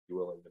be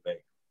willing to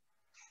make.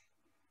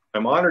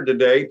 I'm honored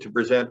today to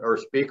present our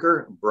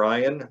speaker,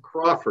 Brian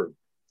Crawford.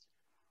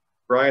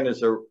 Brian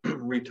is a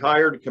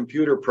retired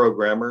computer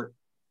programmer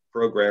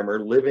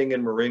living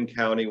in Marin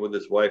County with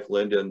his wife,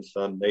 Linda, and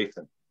son,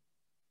 Nathan.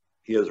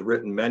 He has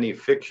written many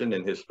fiction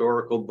and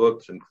historical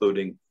books,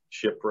 including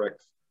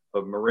Shipwrecks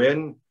of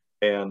Marin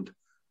and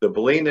The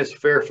Bolinas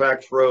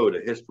Fairfax Road,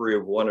 a history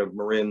of one of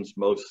Marin's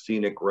most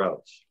scenic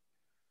routes.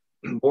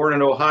 Born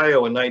in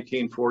Ohio in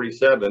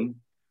 1947,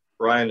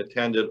 Brian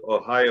attended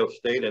Ohio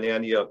State and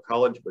Antioch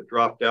College, but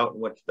dropped out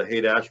and went to the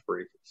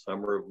Haight-Ashbury for the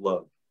Summer of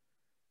Love.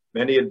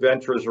 Many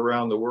adventures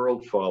around the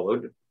world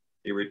followed.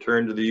 He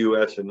returned to the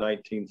U.S. in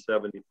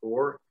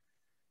 1974,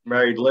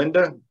 married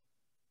Linda,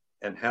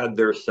 and had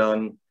their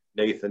son,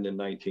 Nathan, in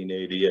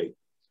 1988.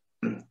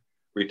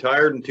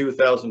 Retired in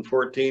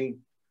 2014,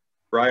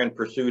 Brian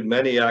pursued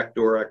many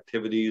outdoor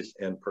activities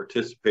and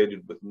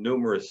participated with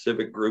numerous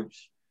civic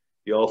groups.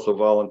 He also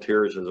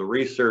volunteers as a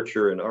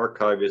researcher and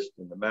archivist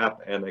in the map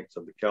annex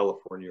of the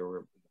California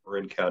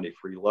Marin County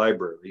Free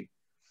Library.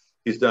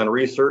 He's done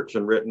research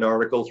and written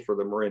articles for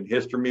the Marin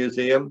History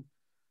Museum,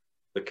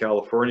 the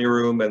California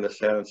Room, and the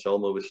San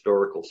Anselmo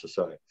Historical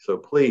Society. So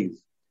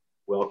please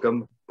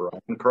welcome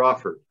Brian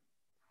Crawford.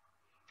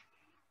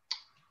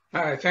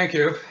 Hi, thank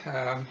you.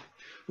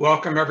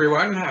 Welcome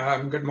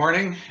everyone. Good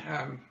morning.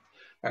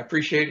 I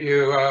appreciate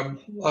you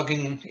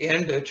logging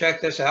in to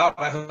check this out.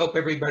 I hope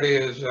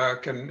everybody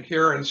can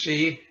hear and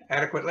see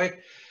adequately.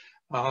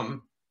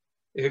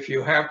 If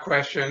you have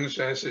questions,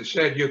 as I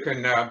said, you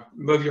can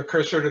move your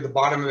cursor to the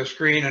bottom of the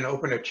screen and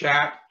open a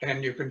chat,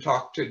 and you can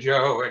talk to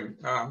Joe and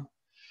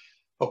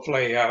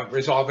hopefully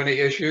resolve any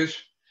issues.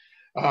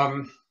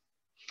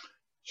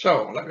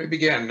 So let me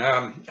begin.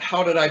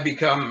 How did I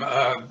become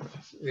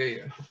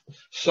the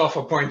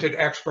self-appointed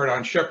expert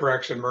on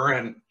shipwrecks in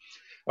Marin?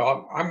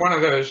 I'm one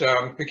of those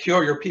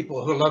peculiar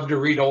people who love to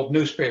read old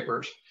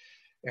newspapers.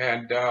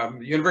 And the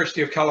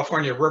University of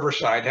California,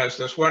 Riverside has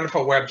this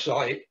wonderful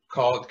website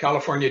called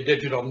California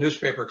Digital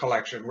Newspaper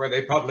Collection, where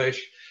they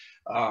publish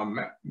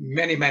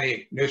many,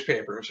 many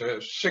newspapers.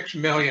 6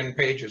 million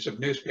pages of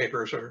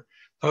newspapers are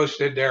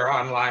posted there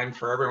online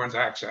for everyone's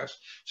access.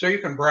 So you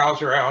can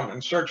browse around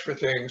and search for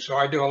things. So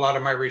I do a lot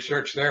of my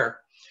research there.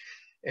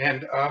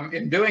 And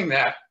in doing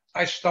that,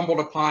 I stumbled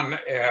upon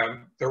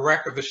the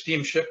wreck of the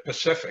steamship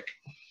Pacific.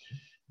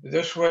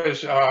 This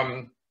was,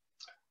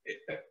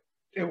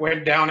 it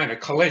went down in a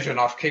collision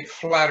off Cape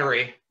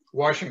Flattery,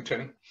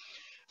 Washington,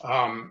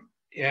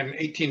 in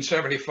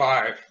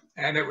 1875.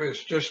 And it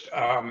was just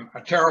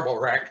a terrible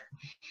wreck.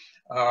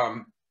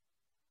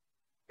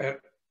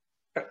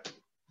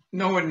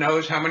 No one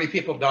knows how many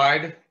people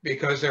died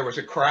because there was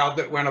a crowd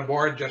that went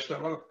aboard just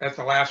at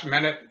the last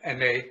minute,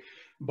 and they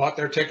bought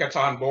their tickets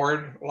on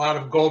board. A lot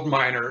of gold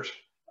miners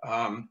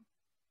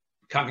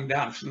coming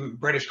down from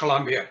British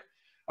Columbia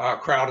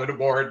crowded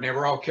aboard, and they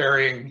were all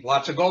carrying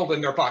lots of gold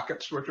in their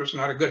pockets, which was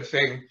not a good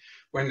thing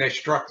when they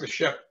struck the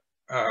ship,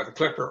 the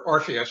clipper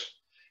Orpheus,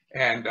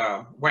 and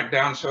went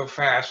down so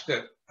fast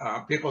that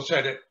people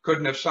said it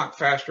couldn't have sunk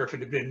faster if it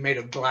had been made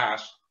of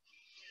glass.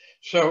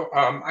 So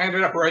I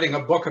ended up writing a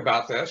book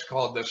about this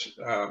called this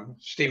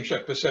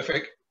Steamship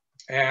Pacific.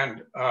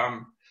 And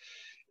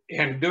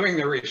in doing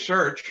the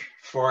research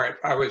for it,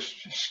 I was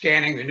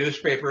scanning the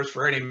newspapers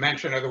for any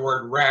mention of the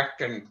word wreck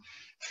and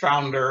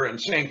founder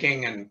and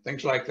sinking and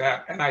things like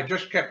that. And I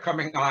just kept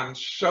coming on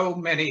so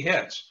many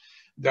hits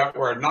that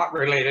were not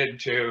related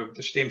to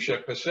the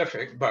Steamship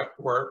Pacific, but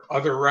were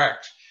other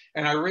wrecks.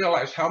 And I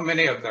realized how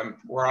many of them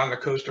were on the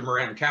coast of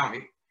Marin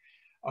County.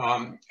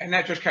 And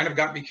that just kind of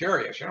got me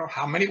curious, you know,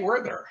 how many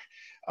were there?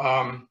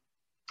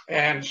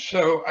 And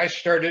so I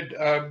started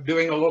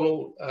doing a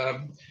little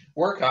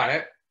work on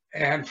it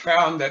and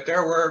found that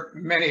there were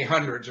many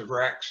hundreds of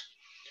wrecks.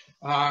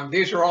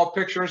 These are all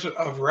pictures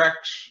of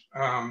wrecks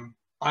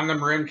on the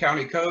Marin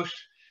County coast.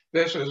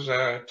 This is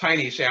a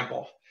tiny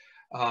sample.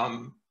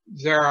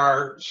 There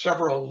are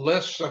several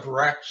lists of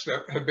wrecks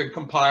that have been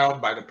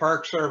compiled by the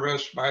Park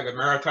Service, by the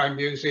Maritime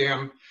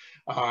Museum,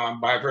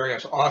 by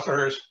various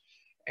authors.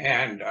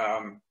 And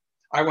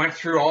I went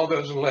through all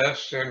those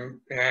lists and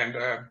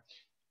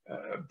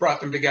brought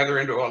them together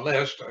into a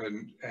list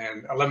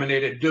and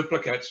eliminated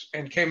duplicates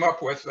and came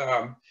up with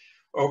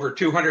over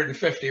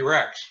 250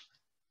 wrecks.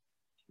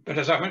 But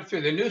as I went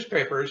through the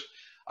newspapers,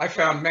 I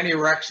found many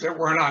wrecks that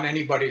weren't on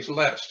anybody's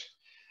list.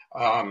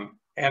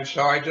 And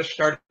so I just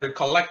started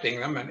collecting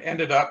them and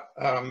ended up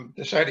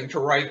deciding to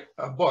write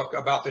a book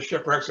about the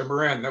shipwrecks of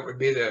Marin that would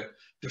be the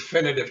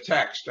definitive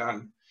text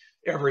on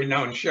every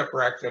known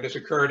shipwreck that has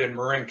occurred in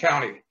Marin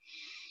County.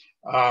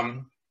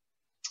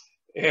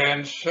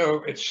 And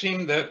so it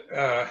seemed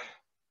that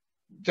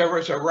there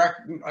was a wreck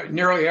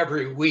nearly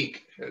every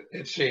week,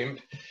 it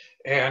seemed.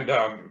 And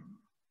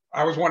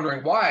I was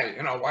wondering why,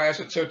 you know, why is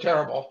it so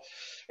terrible?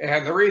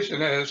 And the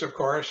reason is, of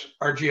course,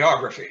 our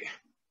geography.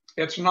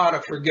 It's not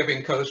a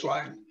forgiving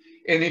coastline.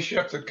 Any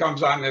ship that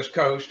comes on this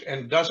coast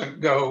and doesn't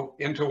go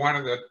into one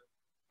of the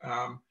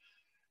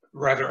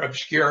rather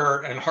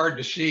obscure and hard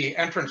to see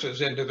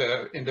entrances into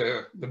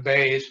the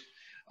bays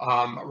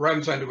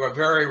runs into a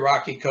very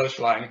rocky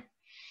coastline.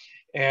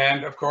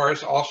 And of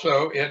course,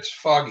 also it's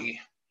foggy.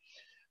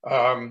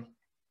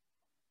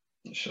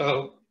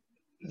 So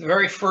the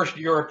very first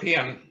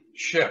European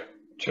ship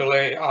to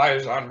lay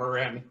eyes on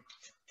Marin,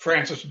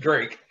 Francis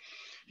Drake,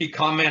 he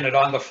commented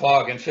on the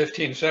fog in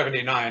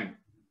 1579.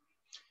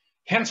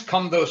 "Hence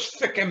come those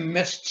thick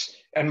mists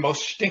and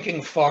most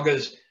stinking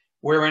fogges,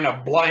 wherein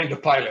a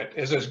blind pilot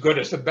is as good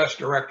as the best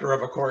director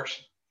of a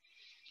course."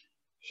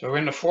 So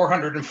in the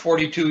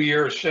 442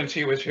 years since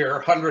he was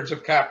here, hundreds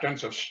of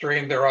captains have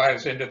strained their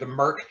eyes into the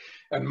murk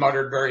and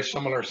muttered very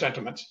similar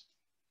sentiments.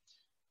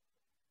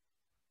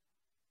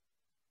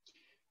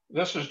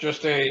 This is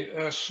just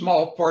a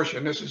small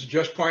portion. This is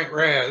just Point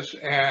Reyes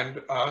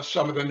and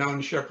some of the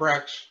known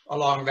shipwrecks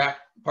along that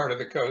part of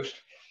the coast.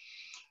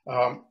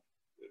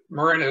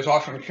 Marin is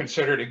often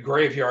considered a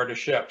graveyard of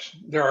ships.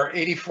 There are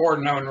 84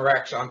 known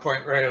wrecks on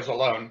Point Reyes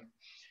alone,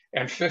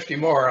 and 50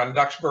 more on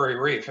Duxbury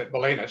Reef at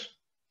Balenes.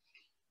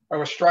 I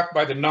was struck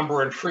by the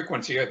number and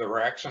frequency of the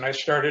wrecks, and I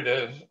started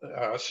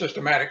a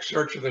systematic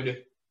search of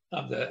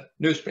the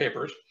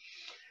newspapers.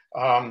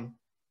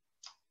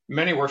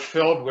 Many were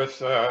filled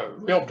with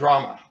real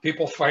drama,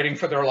 people fighting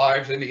for their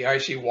lives in the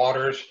icy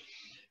waters,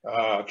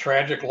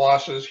 tragic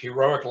losses,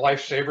 heroic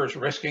lifesavers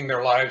risking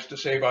their lives to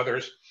save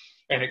others,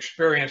 and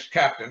experienced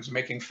captains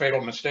making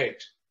fatal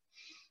mistakes.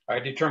 I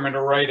determined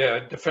to write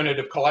a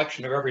definitive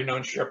collection of every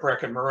known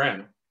shipwreck in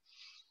Marin.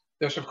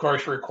 This, of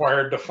course,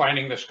 required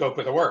defining the scope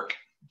of the work.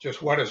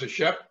 Just what is a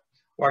ship,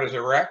 what is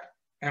a wreck,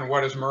 and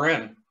what is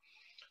Marin?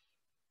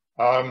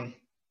 I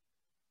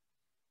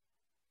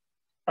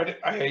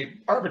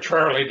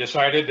arbitrarily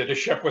decided that a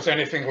ship was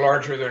anything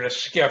larger than a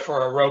skiff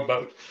or a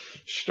rowboat.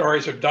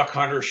 Stories of duck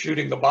hunters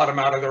shooting the bottom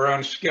out of their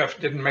own skiff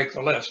didn't make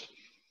the list.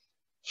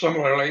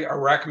 Similarly, a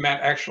wreck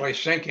meant actually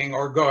sinking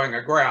or going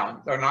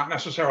aground, though not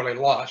necessarily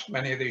lost.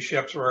 Many of these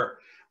ships were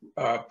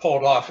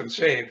pulled off and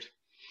saved.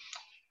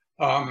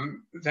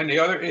 Then the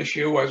other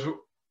issue was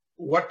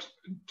what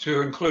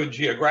to include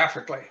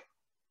geographically.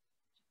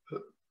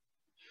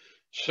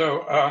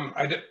 So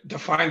I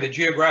defined the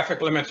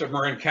geographic limits of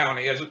Marin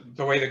County as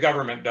the way the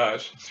government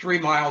does, 3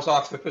 miles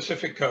off the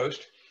Pacific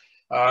coast,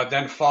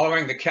 then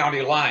following the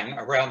county line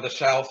around the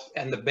south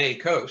and the Bay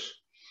coast.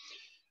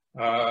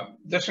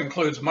 This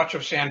includes much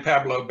of San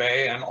Pablo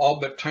Bay and all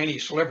but tiny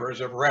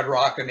slivers of Red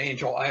Rock and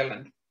Angel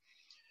Island,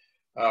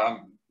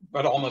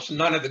 but almost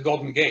none of the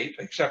Golden Gate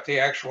except the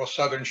actual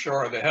southern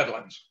shore of the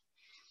headlands.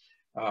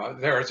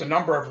 There is a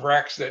number of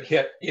wrecks that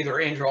hit either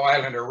Angel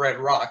Island or Red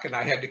Rock, and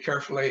I had to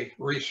carefully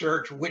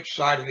research which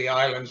side of the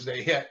islands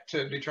they hit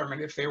to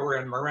determine if they were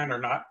in Marin or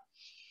not.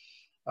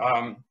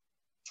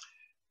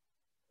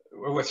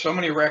 With so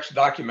many wrecks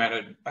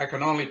documented, I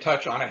can only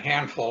touch on a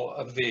handful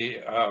of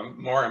the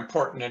more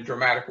important and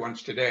dramatic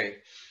ones today.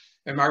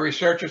 In my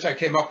researches, I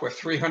came up with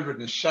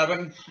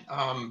 307.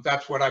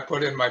 That's what I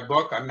put in my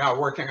book. I'm now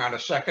working on a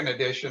second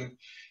edition,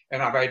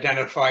 and I've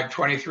identified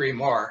 23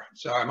 more.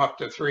 So I'm up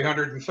to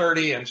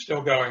 330 and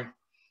still going.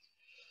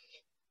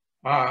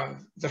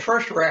 The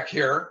first wreck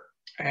here,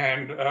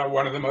 and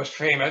one of the most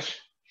famous,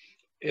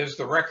 is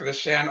the wreck of the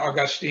San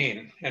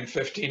Agustin in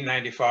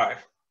 1595.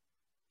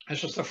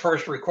 This was the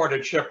first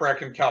recorded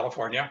shipwreck in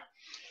California.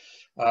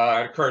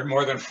 It occurred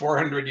more than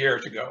 400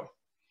 years ago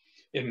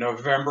in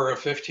November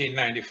of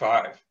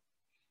 1595.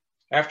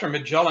 After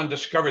Magellan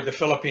discovered the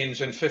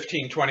Philippines in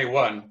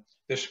 1521,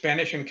 the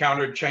Spanish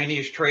encountered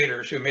Chinese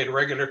traders who made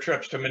regular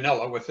trips to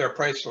Manila with their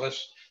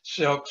priceless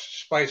silks,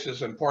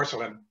 spices, and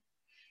porcelain.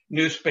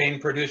 New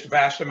Spain produced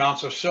vast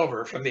amounts of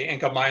silver from the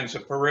Inca mines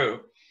of Peru,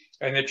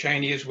 and the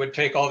Chinese would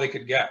take all they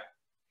could get.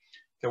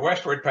 The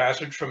westward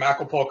passage from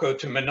Acapulco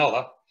to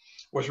Manila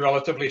was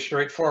relatively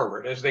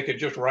straightforward, as they could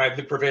just ride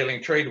the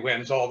prevailing trade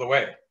winds all the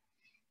way.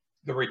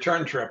 The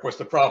return trip was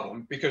the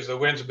problem, because the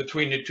winds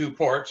between the two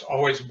ports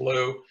always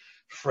blew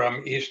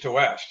from east to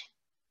west.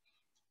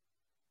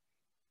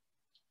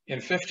 In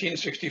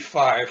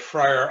 1565,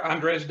 Friar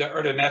Andres de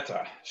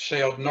Urdaneta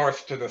sailed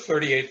north to the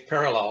 38th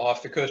parallel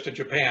off the coast of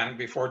Japan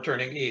before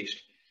turning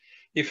east.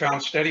 He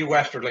found steady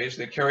westerlies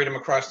that carried him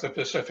across the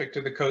Pacific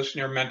to the coast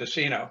near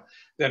Mendocino,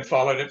 then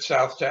followed it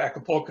south to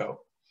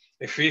Acapulco.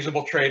 A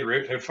feasible trade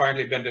route had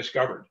finally been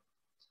discovered.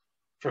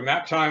 From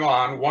that time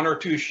on, 1 or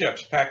 2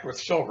 ships packed with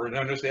silver,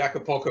 known as the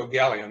Acapulco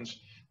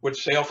galleons, would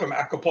sail from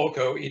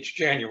Acapulco each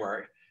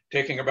January,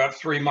 taking about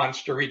 3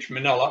 months to reach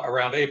Manila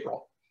around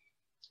April.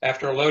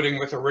 After loading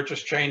with the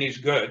richest Chinese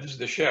goods,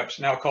 the ships,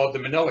 now called the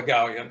Manila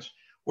galleons,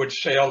 would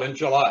sail in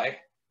July,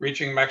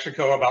 reaching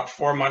Mexico about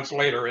 4 months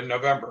later in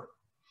November.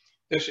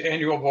 This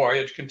annual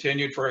voyage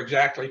continued for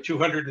exactly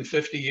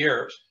 250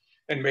 years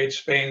and made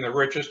Spain the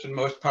richest and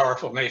most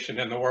powerful nation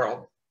in the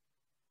world.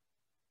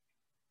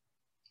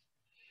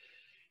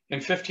 In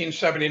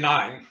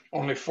 1579,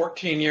 only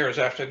 14 years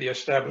after the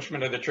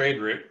establishment of the trade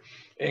route,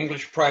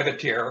 English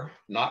privateer,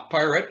 not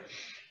pirate,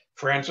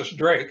 Francis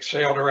Drake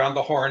sailed around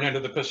the Horn into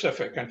the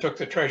Pacific and took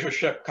the treasure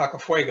ship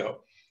Cacafuego,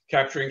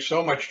 capturing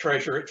so much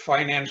treasure it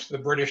financed the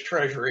British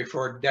Treasury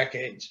for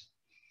decades.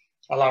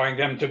 allowing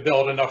them to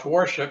build enough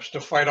warships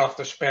to fight off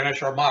the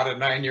Spanish Armada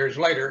 9 years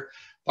later,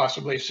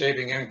 possibly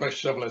saving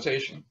English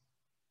civilization.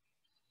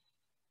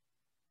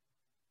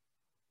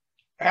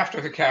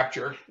 After the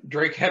capture,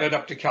 Drake headed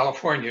up to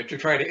California to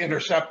try to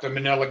intercept the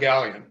Manila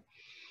galleon.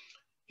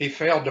 He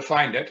failed to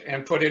find it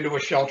and put into a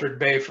sheltered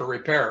bay for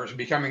repairs,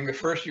 becoming the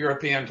first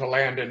European to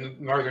land in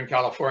Northern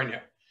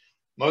California.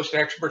 Most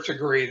experts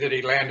agree that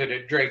he landed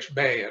at Drake's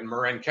Bay in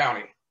Marin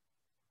County.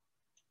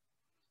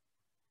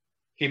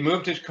 He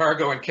moved his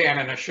cargo and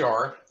cannon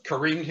ashore,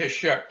 careened his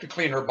ship to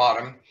clean her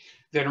bottom,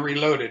 then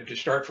reloaded to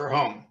start for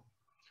home.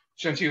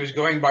 Since he was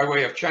going by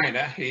way of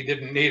China, he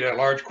didn't need a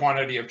large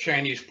quantity of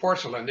Chinese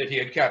porcelain that he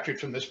had captured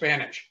from the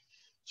Spanish.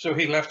 So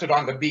he left it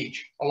on the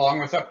beach, along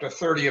with up to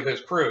 30 of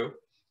his crew,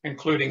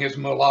 including his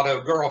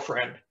mulatto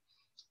girlfriend,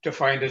 to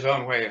find his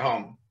own way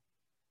home.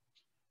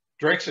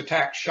 Drake's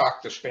attack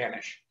shocked the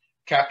Spanish.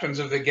 Captains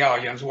of the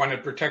galleons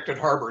wanted protected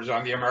harbors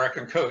on the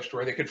American coast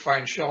where they could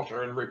find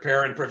shelter and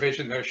repair and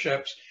provision their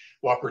ships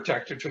while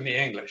protected from the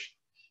English.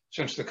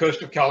 Since the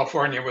coast of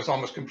California was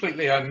almost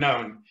completely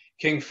unknown,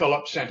 King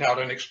Philip sent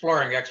out an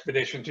exploring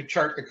expedition to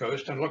chart the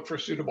coast and look for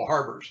suitable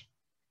harbors.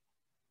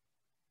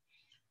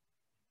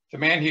 The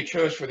man he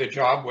chose for the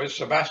job was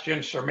Sebastian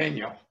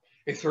Cermeño,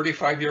 a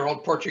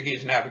 35-year-old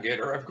Portuguese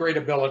navigator of great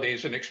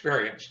abilities and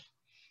experience.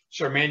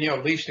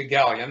 Cermeño leased a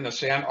galleon, the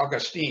San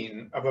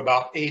Agustin, of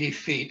about 80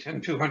 feet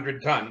and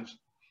 200 tons.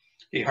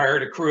 He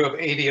hired a crew of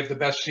 80 of the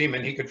best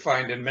seamen he could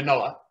find in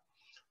Manila.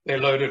 They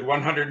loaded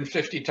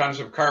 150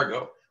 tons of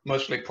cargo,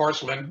 mostly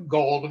porcelain,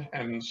 gold,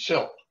 and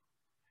silk.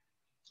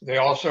 They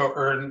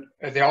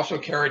also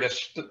carried a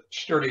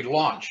sturdy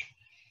launch,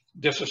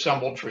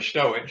 disassembled for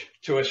stowage,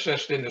 to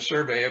assist in the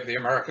survey of the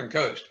American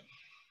coast.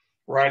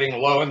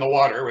 Riding low in the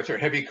water with their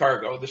heavy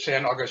cargo, the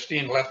San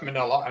Agustin left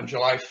Manila on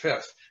July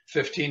 5th,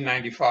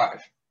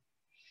 1595.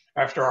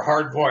 After a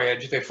hard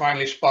voyage, they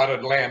finally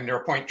spotted land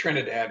near Point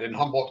Trinidad in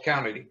Humboldt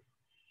County.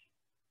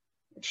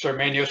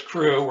 Cermeño's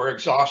crew were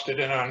exhausted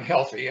and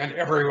unhealthy, and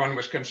everyone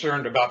was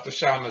concerned about the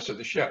soundness of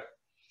the ship.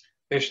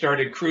 They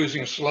started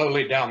cruising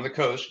slowly down the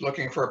coast,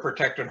 looking for a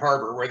protected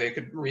harbor where they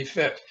could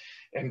refit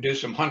and do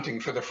some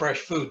hunting for the fresh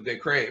food they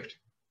craved.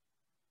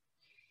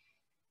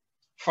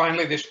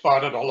 Finally, they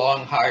spotted a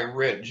long, high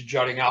ridge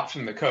jutting out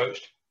from the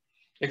coast.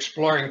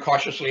 Exploring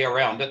cautiously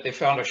around it, they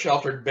found a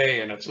sheltered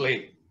bay in its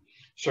lee.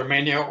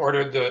 Cermeño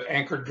ordered the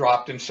anchor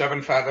dropped in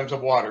 7 fathoms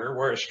of water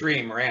where a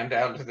stream ran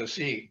down to the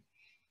sea.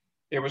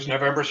 It was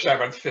November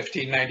 7th,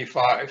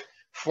 1595,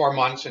 4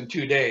 months and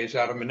 2 days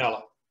out of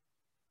Manila.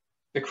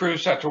 The crew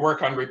set to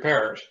work on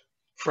repairs.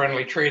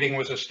 Friendly trading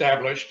was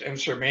established, and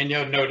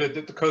Cermeño noted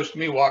that the coast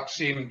Miwok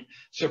seemed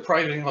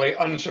surprisingly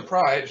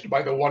unsurprised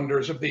by the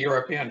wonders of the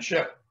European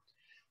ship.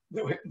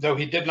 Though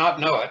he did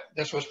not know it,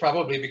 this was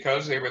probably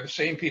because they were the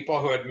same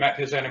people who had met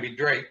his enemy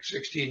Drake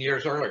 16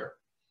 years earlier.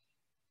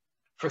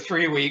 For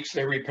 3 weeks,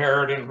 they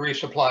repaired and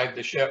resupplied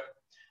the ship.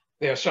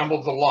 They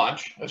assembled the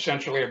launch,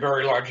 essentially a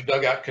very large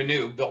dugout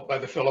canoe built by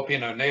the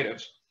Filipino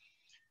natives.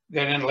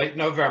 Then in late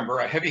November,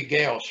 a heavy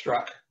gale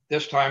struck,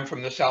 this time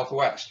from the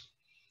southwest.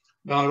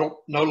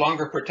 No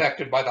longer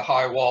protected by the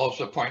high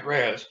walls of Point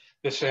Reyes,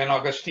 the San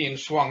Agustin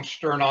swung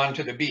stern on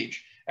to the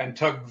beach and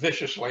tugged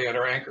viciously at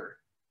her anchor.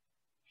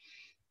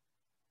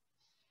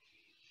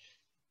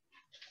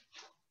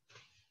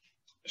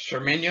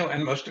 Cermeño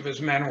and most of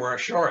his men were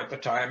ashore at the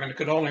time and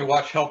could only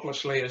watch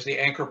helplessly as the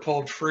anchor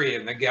pulled free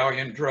and the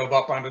galleon drove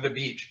up onto the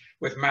beach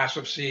with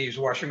massive seas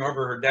washing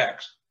over her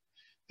decks.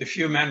 The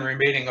few men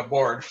remaining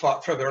aboard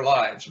fought for their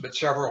lives, but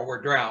several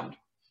were drowned.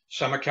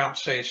 Some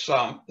accounts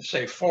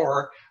say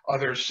 4,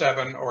 others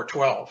 7 or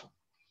 12.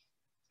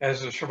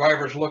 As the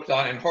survivors looked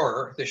on in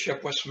horror, the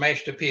ship was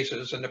smashed to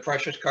pieces and the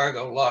precious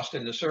cargo lost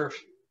in the surf.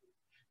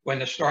 When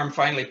the storm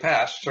finally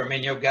passed,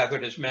 Cermeño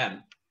gathered his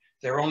men.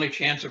 Their only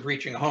chance of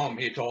reaching home,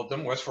 he told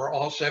them, was for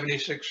all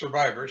 76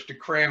 survivors to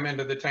cram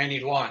into the tiny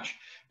launch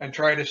and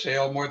try to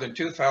sail more than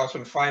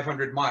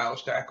 2,500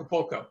 miles to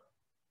Acapulco.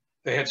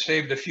 They had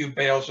saved a few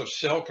bales of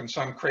silk and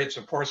some crates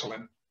of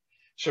porcelain.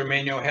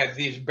 Cermeño had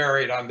these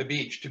buried on the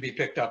beach to be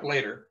picked up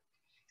later.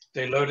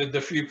 They loaded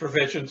the few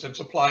provisions and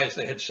supplies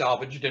they had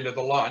salvaged into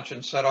the launch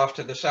and set off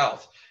to the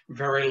south,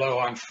 very low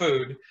on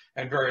food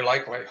and very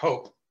likely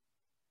hope.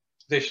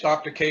 They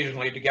stopped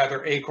occasionally to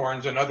gather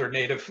acorns and other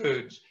native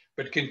foods,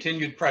 but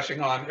continued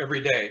pressing on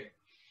every day.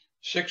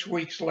 6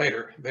 weeks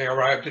later, they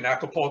arrived in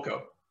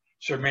Acapulco.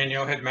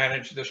 Cermeño had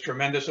managed this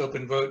tremendous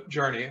open boat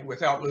journey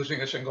without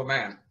losing a single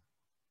man.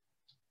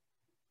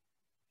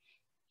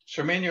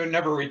 Cermeño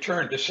never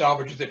returned to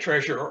salvage the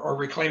treasure or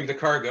reclaim the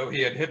cargo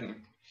he had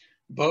hidden.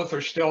 Both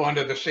are still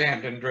under the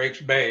sand in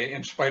Drake's Bay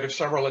in spite of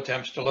several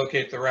attempts to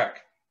locate the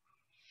wreck.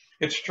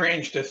 It's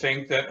strange to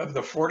think that of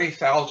the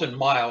 40,000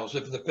 miles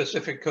of the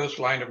Pacific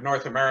coastline of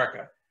North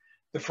America,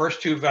 the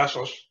first 2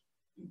 vessels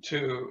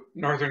to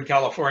Northern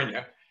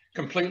California,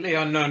 completely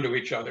unknown to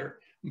each other,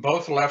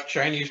 both left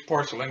Chinese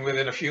porcelain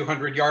within a few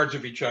hundred yards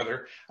of each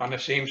other on the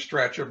same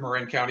stretch of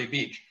Marin County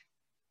beach.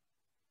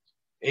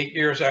 8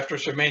 years after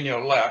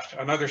Semenyo left,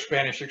 another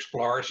Spanish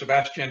explorer,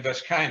 Sebastian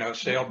Vizcaino,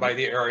 sailed by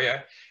the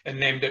area and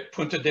named it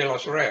Punta de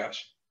los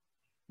Reyes.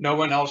 No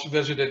one else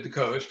visited the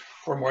coast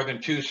for more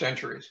than 2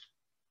 centuries.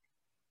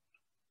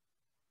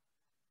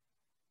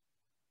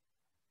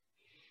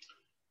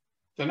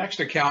 The next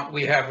account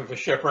we have of a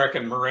shipwreck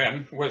in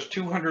Marin was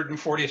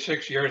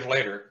 246 years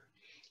later.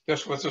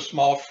 This was a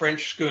small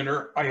French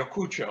schooner,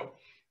 Ayacucho,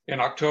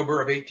 in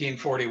October of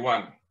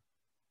 1841.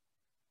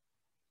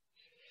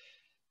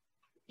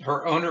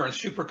 Her owner and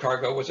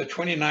supercargo was a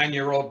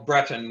 29-year-old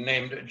Breton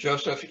named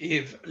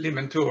Joseph-Yves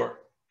Limentour.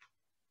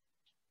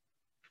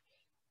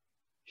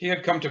 He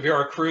had come to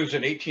Veracruz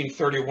in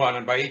 1831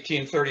 and by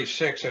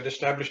 1836 had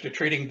established a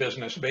trading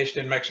business based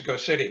in Mexico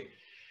City.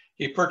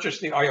 He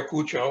purchased the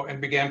Ayacucho and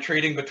began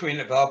trading between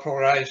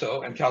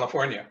Valparaiso and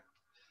California.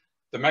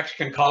 The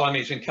Mexican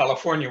colonies in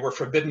California were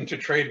forbidden to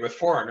trade with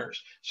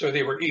foreigners, so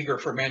they were eager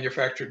for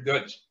manufactured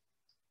goods.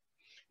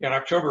 In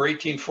October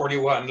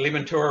 1841,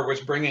 Limentour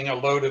was bringing a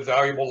load of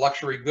valuable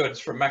luxury goods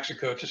from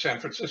Mexico to San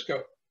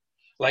Francisco.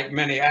 Like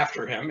many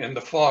after him, in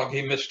the fog,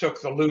 he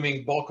mistook the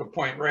looming bulk of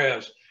Point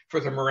Reyes for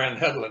the Marin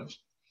headlands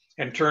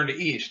and turned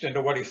east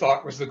into what he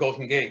thought was the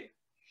Golden Gate.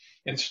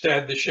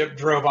 Instead, the ship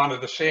drove onto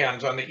the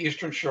sands on the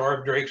eastern shore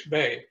of Drake's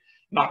Bay,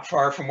 not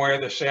far from where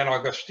the San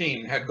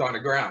Agustin had gone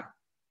aground.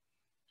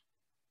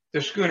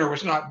 The schooner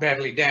was not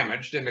badly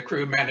damaged and the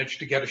crew managed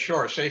to get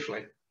ashore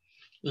safely.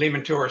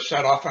 Limentour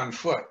set off on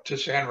foot to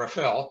San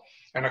Rafael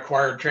and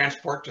acquired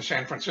transport to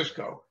San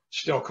Francisco,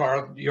 still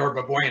called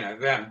Yerba Buena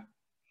then.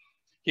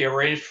 He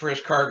arranged for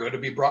his cargo to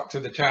be brought to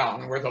the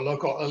town where the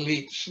local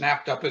elite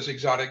snapped up his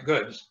exotic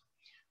goods.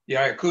 The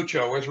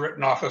Ayacucho was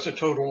written off as a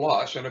total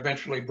loss and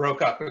eventually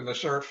broke up in the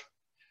surf.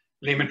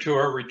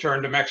 Limentour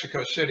returned to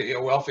Mexico City,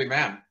 a wealthy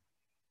man.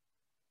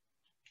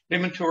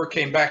 Limentour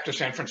came back to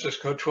San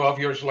Francisco 12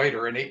 years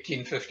later in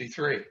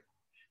 1853.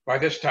 By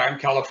this time,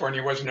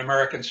 California was an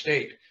American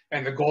state,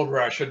 and the gold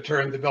rush had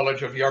turned the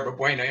village of Yerba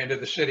Buena into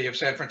the city of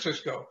San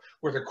Francisco,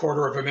 with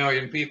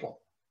 250,000 people.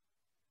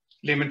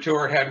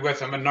 Limentour had with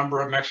him a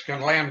number of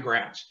Mexican land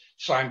grants,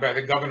 signed by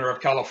the governor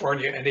of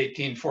California in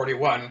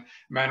 1841,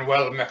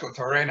 Manuel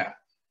Micheltorena,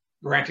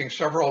 granting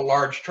several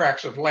large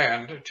tracts of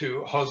land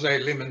to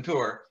Jose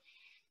Limentour.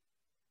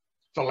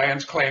 The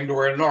lands claimed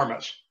were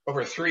enormous,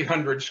 over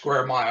 300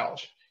 square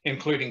miles,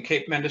 including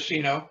Cape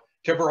Mendocino,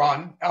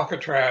 Tiburon,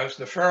 Alcatraz,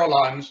 the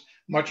Farallones,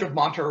 much of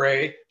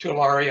Monterey,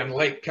 Tulare, and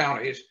Lake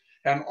counties,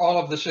 and all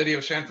of the city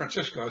of San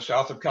Francisco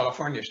south of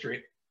California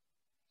Street.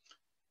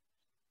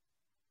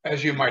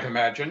 As you might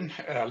imagine,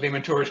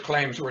 Limentour's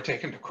claims were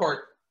taken to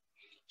court.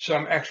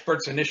 Some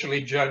experts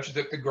initially judged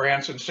that the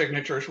grants and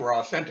signatures were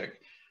authentic,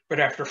 but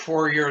after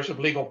 4 years of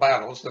legal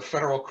battles, the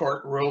federal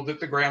court ruled that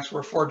the grants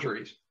were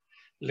forgeries.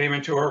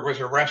 Limentour was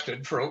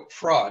arrested for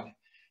fraud,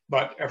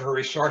 but ever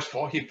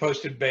resourceful, he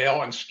posted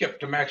bail and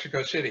skipped to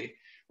Mexico City,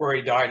 where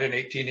he died in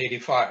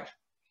 1885.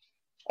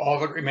 All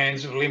that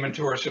remains of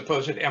Limentour's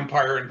supposed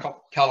empire in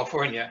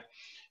California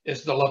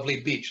is the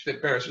lovely beach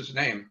that bears his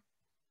name.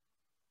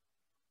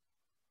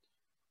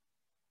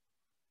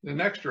 The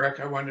next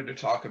wreck I wanted to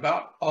talk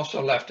about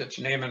also left its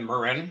name in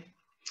Marin.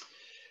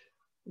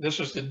 This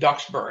was the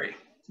Duxbury,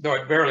 though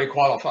it barely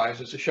qualifies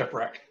as a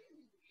shipwreck.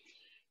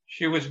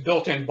 She was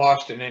built in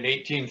Boston in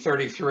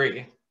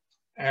 1833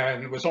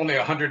 and was only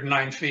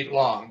 109 feet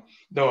long,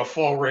 though a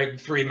full-rigged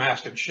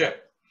 3-masted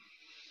ship.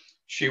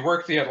 She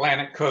worked the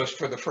Atlantic coast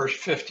for the first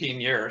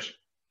 15 years,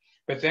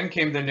 but then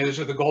came the news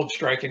of the gold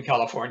strike in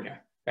California,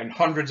 and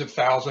hundreds of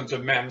thousands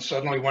of men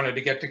suddenly wanted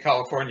to get to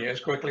California as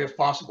quickly as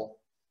possible.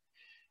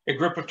 A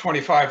group of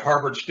 25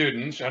 Harvard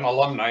students and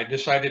alumni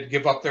decided to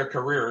give up their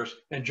careers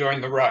and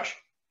join the rush.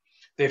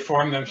 They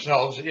formed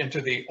themselves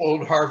into the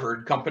Old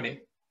Harvard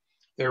Company.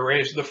 They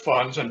raised the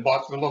funds and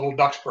bought the little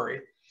Duxbury.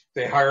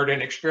 They hired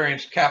an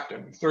experienced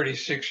captain,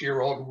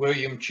 36-year-old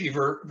William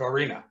Cheever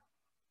Varina.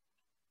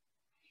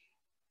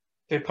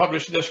 They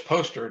published this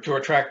poster to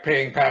attract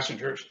paying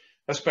passengers,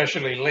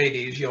 especially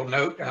ladies, you'll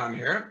note down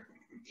here,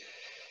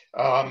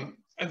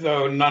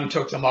 though none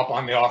took them up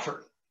on the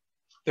offer.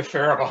 The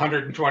fare of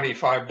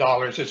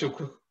 $125 is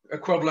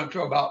equivalent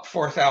to about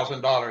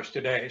 $4,000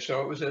 today,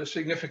 so it was a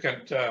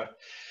significant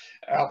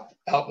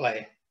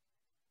outlay.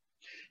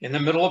 In the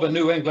middle of a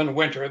New England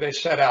winter, they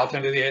set out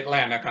into the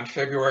Atlantic on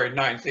February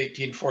 9th,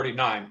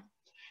 1849.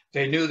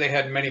 They knew they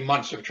had many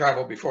months of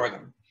travel before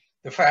them.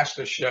 The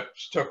fastest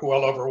ships took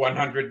well over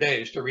 100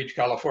 days to reach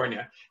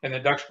California, and the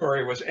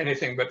Duxbury was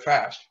anything but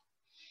fast.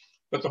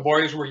 But the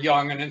boys were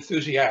young and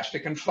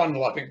enthusiastic and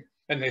fun-loving,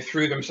 and they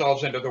threw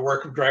themselves into the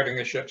work of driving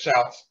the ship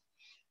south.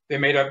 They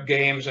made up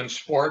games and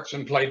sports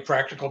and played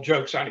practical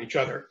jokes on each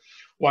other.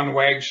 One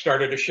wag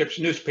started a ship's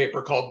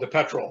newspaper called The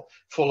Petrel,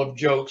 full of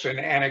jokes and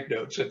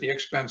anecdotes at the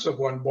expense of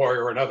one boy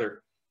or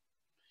another.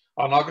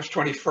 On August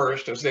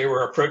 21st, as they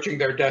were approaching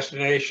their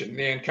destination,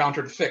 they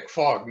encountered thick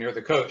fog near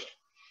the coast.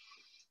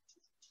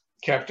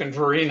 Captain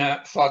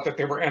Varina thought that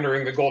they were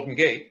entering the Golden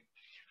Gate,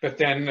 but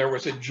then there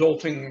was a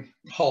jolting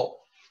halt.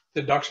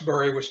 The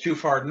Duxbury was too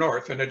far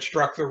north and had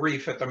struck the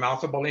reef at the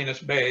mouth of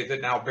Bolinas Bay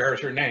that now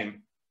bears her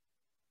name.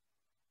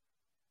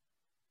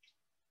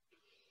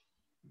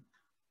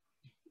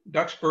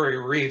 Duxbury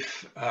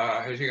Reef,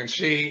 as you can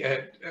see,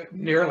 it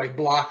nearly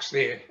blocks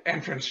the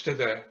entrance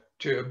to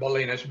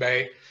Bolinas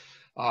Bay.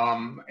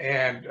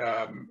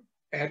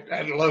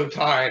 At low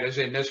tide, as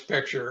in this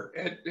picture,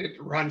 it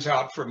runs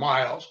out for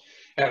miles.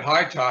 At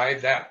high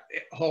tide, that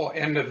whole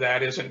end of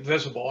that isn't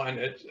visible, and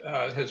it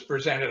has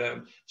presented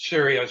a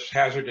serious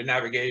hazard to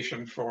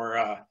navigation for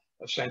a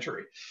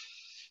century.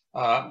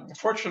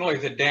 Fortunately,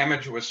 the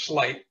damage was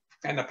slight,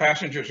 and the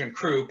passengers and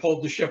crew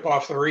pulled the ship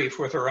off the reef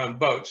with their own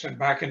boats and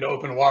back into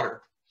open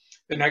water.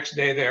 The next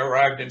day, they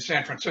arrived in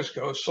San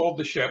Francisco, sold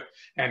the ship,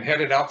 and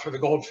headed out for the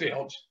gold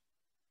fields.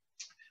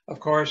 Of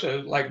course,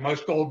 like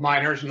most gold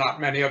miners, not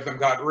many of them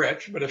got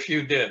rich, but a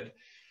few did.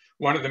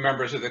 One of the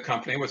members of the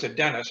company was a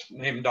dentist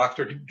named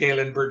Dr.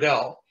 Galen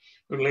Burdell,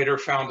 who later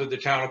founded the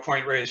town of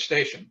Point Reyes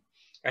Station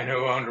and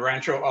who owned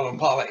Rancho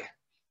Alampali.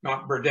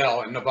 Mount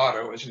Burdell in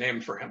Nevada was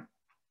named for him.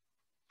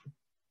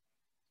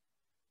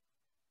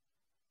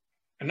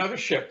 Another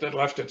ship that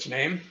left its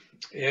name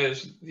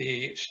is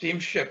the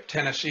steamship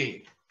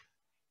Tennessee.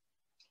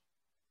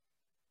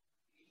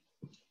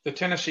 The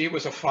Tennessee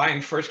was a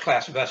fine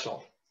first-class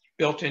vessel,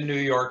 built in New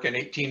York in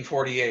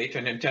 1848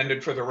 and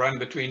intended for the run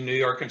between New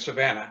York and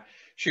Savannah.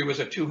 She was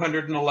a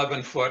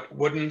 211-foot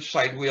wooden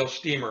sidewheel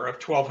steamer of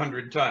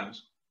 1,200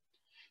 tons.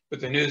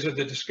 But the news of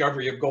the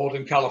discovery of gold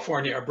in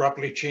California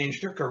abruptly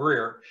changed her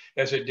career,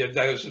 as it did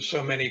those of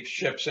so many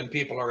ships and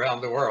people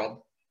around the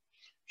world.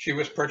 She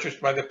was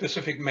purchased by the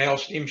Pacific Mail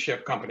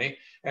Steamship Company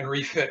and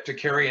refit to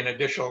carry an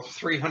additional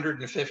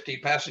 350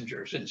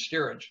 passengers in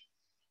steerage.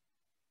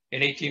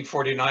 In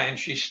 1849,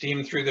 she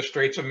steamed through the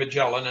Straits of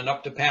Magellan and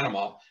up to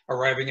Panama,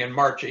 arriving in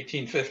March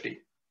 1850.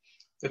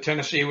 The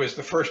Tennessee was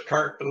the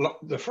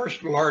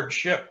first large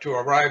ship to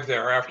arrive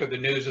there after the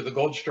news of the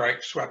gold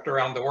strike swept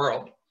around the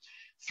world.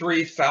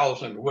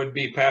 3,000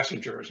 would-be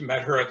passengers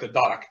met her at the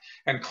dock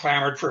and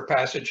clamored for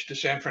passage to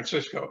San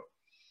Francisco,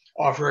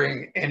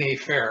 offering any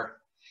fare.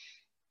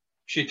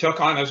 She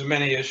took on as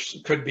many as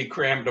could be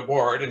crammed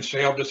aboard and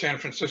sailed to San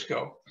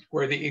Francisco,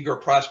 where the eager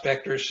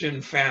prospectors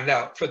soon fanned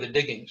out for the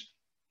diggings.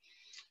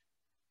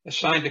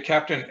 Assigned to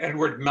Captain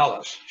Edward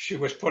Mellis, she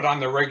was put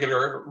on the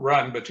regular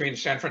run between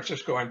San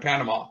Francisco and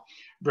Panama,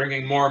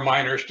 bringing more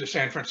miners to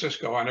San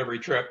Francisco on every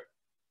trip.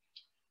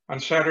 On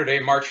Saturday,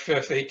 March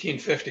 5th,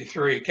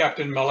 1853,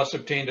 Captain Mellis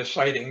obtained a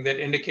sighting that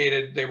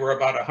indicated they were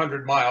about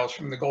 100 miles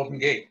from the Golden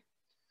Gate.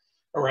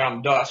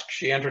 Around dusk,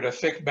 she entered a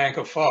thick bank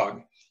of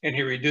fog, and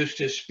he reduced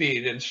his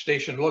speed and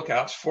stationed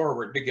lookouts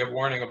forward to give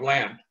warning of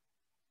land.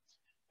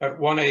 At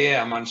 1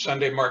 a.m. on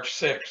Sunday, March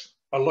 6th,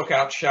 a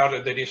lookout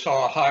shouted that he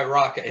saw a high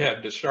rock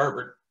ahead to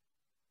starboard.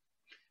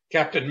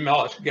 Captain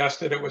Mellis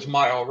guessed that it was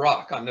Mile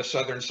Rock on the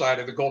southern side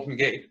of the Golden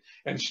Gate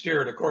and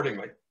steered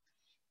accordingly.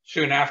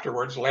 Soon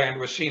afterwards, land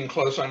was seen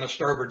close on the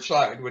starboard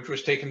side, which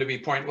was taken to be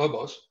Point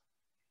Lobos.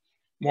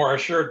 More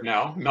assured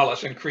now,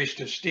 Mellis increased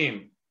his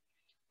steam,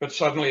 but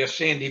suddenly a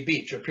sandy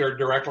beach appeared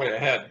directly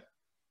ahead.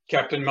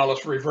 Captain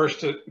Mellis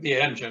reversed the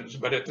engines,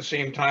 but at the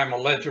same time, a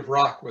ledge of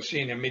rock was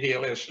seen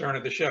immediately astern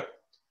of the ship.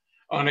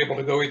 Unable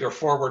to go either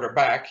forward or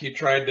back, he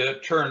tried to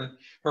turn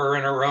her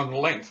in her own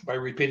length by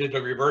repeatedly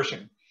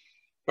reversing.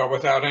 But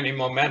without any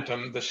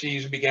momentum, the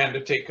seas began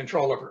to take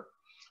control of her.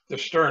 The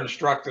stern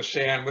struck the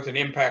sand with an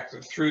impact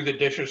that threw the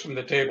dishes from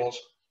the tables.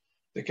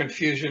 The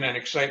confusion and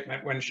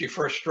excitement when she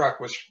first struck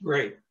was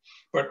great,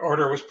 but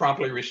order was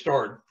promptly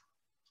restored.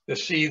 The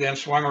sea then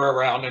swung her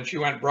around and she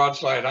went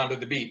broadside onto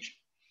the beach.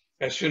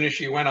 As soon as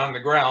she went on the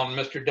ground,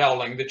 Mr.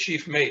 Dowling, the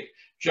chief mate,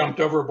 jumped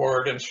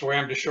overboard and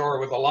swam to shore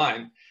with a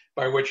line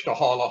by which to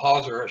haul a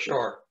hawser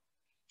ashore.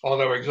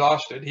 Although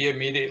exhausted, he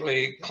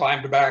immediately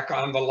climbed back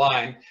on the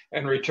line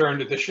and returned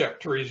to the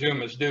ship to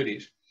resume his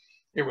duties.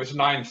 It was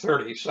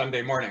 9:30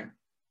 Sunday morning.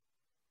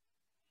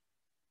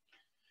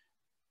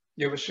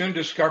 It was soon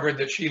discovered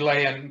that she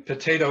lay in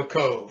Potato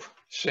Cove,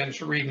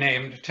 since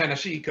renamed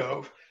Tennessee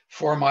Cove,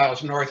 4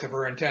 miles north of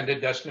her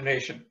intended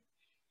destination.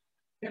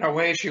 In a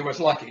way, she was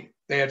lucky.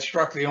 They had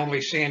struck the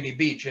only sandy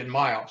beach in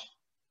miles.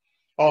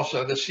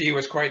 Also, the sea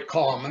was quite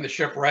calm and the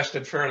ship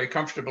rested fairly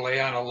comfortably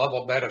on a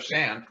level bed of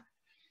sand.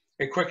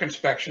 A quick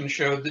inspection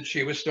showed that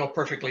she was still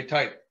perfectly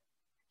tight.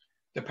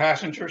 The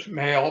passengers,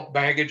 mail,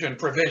 baggage, and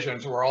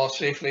provisions were all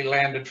safely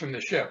landed from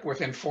the ship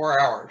within 4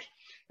 hours,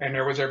 and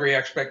there was every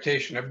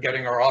expectation of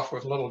getting her off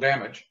with little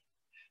damage.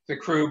 The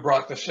crew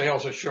brought the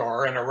sails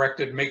ashore and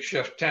erected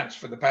makeshift tents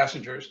for the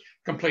passengers,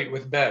 complete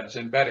with beds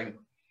and bedding.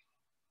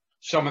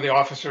 Some of the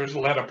officers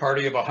led a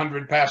party of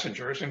 100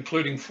 passengers,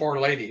 including 4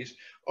 ladies,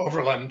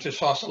 overland to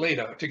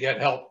Sausalito to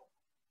get help.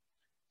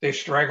 They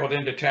straggled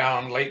into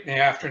town late in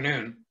the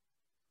afternoon.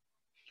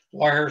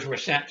 Wires were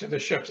sent to the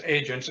ship's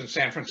agents in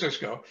San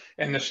Francisco,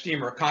 and the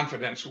steamer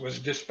Confidence was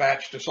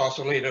dispatched to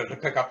Sausalito to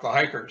pick up the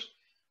hikers.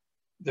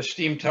 The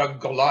steam tug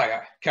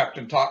Goliath,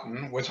 Captain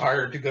Totten, was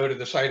hired to go to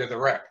the site of the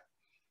wreck.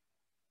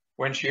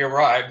 When she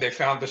arrived, they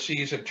found the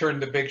seas had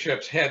turned the big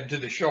ship's head to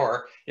the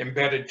shore,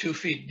 embedded 2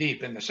 feet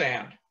deep in the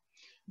sand.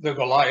 The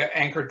Goliath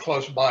anchored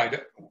close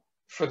by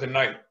for the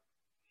night.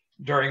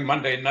 During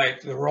Monday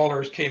night, the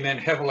rollers came in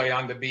heavily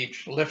on the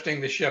beach,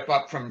 lifting the ship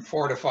up from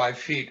 4 to 5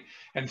 feet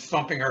and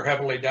thumping her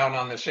heavily down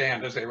on the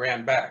sand as they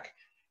ran back.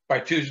 By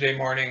Tuesday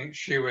morning,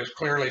 she was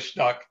clearly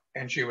stuck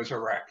and she was a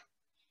wreck.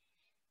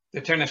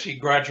 The Tennessee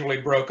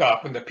gradually broke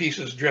up and the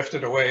pieces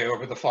drifted away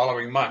over the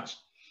following months.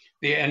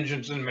 The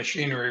engines and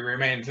machinery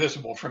remained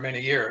visible for many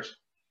years.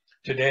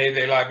 Today,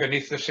 they lie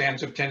beneath the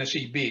sands of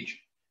Tennessee Beach,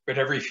 but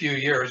every few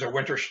years, a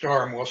winter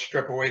storm will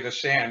strip away the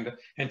sand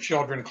and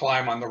children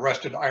climb on the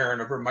rusted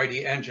iron of her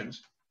mighty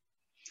engines.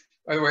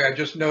 By the way, I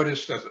just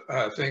noticed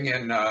a thing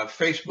in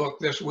Facebook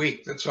this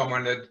week that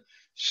someone had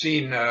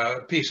seen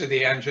a piece of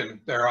the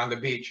engine there on the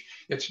beach.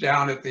 It's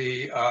down at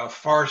the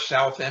far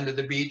south end of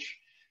the beach,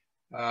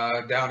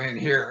 down in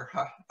here.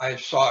 I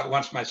saw it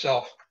once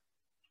myself.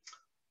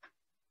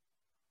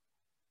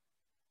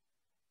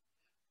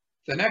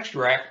 The next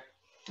wreck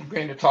I'm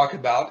going to talk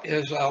about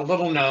is a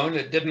little known.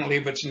 It didn't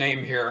leave its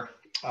name here,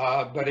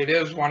 but it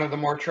is one of the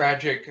more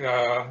tragic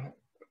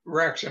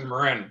wrecks in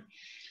Marin.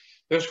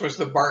 This was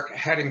the bark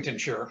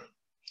Haddingtonshire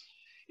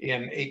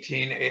in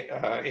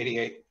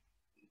 1888.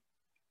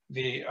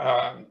 The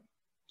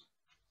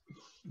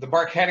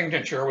bark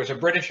Haddingtonshire was a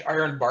British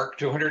iron bark,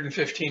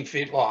 215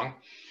 feet long.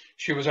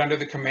 She was under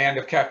the command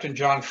of Captain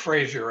John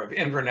Fraser of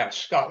Inverness,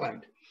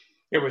 Scotland.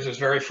 It was his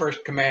very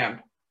first command.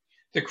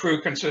 The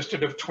crew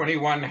consisted of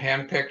 21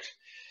 hand-picked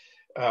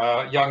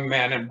young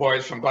men and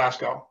boys from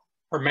Glasgow.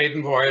 Her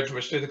maiden voyage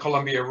was to the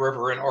Columbia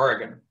River in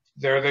Oregon.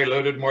 There they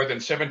loaded more than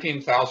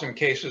 17,000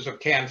 cases of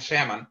canned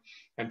salmon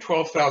and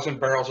 12,000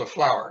 barrels of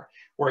flour,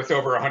 worth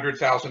over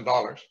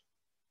 $100,000.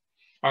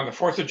 On the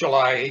 4th of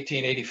July,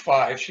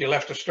 1885, she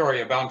left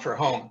Astoria bound for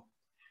home.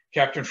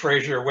 Captain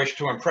Fraser wished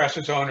to impress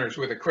his owners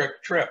with a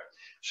quick trip,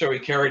 so he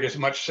carried as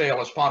much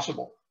sail as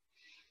possible.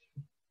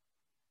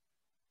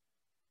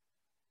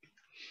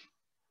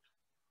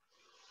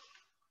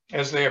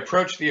 As they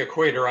approached the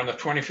equator on the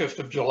 25th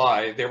of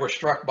July, they were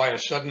struck by a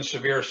sudden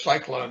severe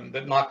cyclone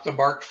that knocked the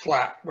bark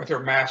flat with her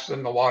mast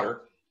in the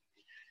water.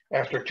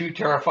 After 2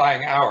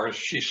 terrifying hours,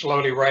 she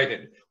slowly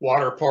righted,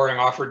 water pouring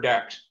off her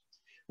decks.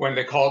 When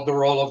they called the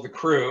roll of the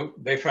crew,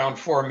 they found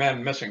 4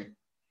 men missing.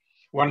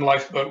 1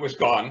 lifeboat was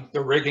gone,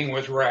 the rigging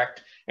was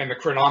wrecked, and the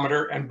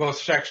chronometer and both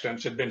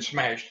sextants had been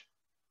smashed.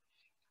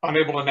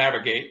 Unable to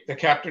navigate, the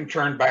captain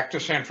turned back to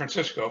San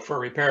Francisco for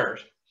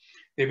repairs.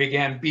 They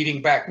began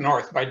beating back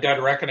north by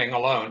dead reckoning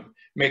alone,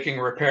 making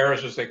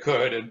repairs as they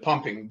could and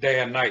pumping day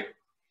and night.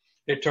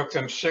 It took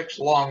them 6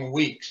 long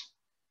weeks,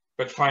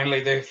 but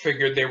finally they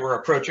figured they were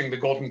approaching the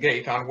Golden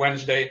Gate on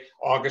Wednesday,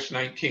 August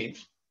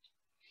 19th.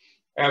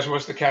 As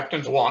was the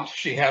captain's wont,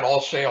 she had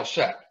all sail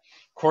set.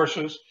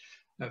 Courses,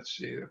 let's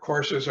see, the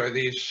courses are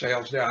these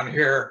sails down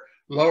here,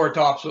 lower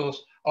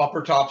topsails,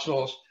 upper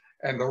topsails,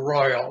 and the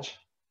royals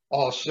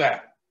all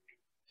set.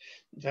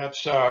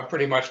 That's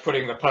pretty much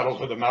putting the pedal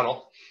to the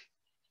metal.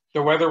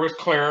 The weather was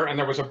clear and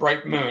there was a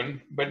bright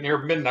moon, but near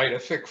midnight a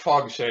thick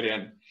fog set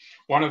in.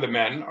 One of the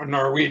men, a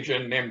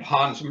Norwegian named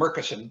Hans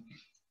Murkison,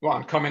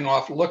 on coming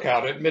off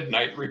lookout at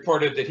midnight,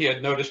 reported that he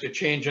had noticed a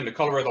change in the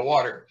color of the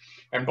water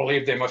and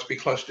believed they must be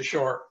close to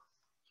shore.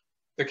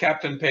 The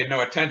captain paid no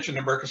attention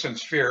to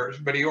Murkison's fears,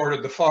 but he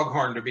ordered the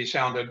foghorn to be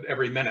sounded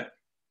every minute.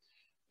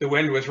 The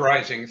wind was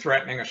rising,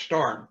 threatening a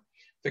storm.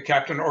 The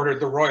captain ordered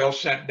the royals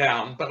sent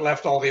down, but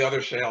left all the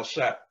other sails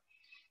set.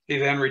 He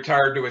then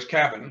retired to his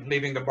cabin,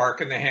 leaving the bark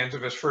in the hands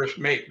of his first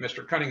mate,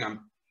 Mr.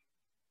 Cunningham.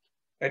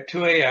 At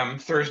 2 a.m.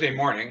 Thursday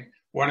morning,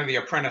 one of the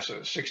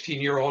apprentices,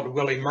 16-year-old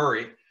Willie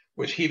Murray,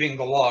 was heaving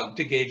the log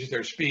to gauge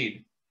their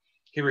speed.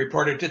 He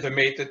reported to the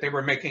mate that they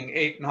were making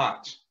 8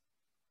 knots.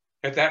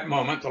 At that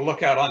moment, the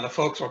lookout on the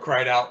forecastle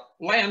cried out,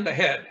 "Land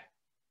ahead!"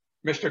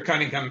 Mr.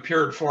 Cunningham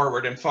peered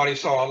forward and thought he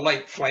saw a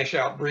light flash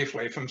out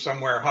briefly from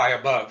somewhere high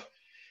above.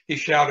 He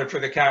shouted for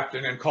the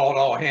captain and called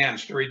all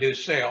hands to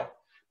reduce sail,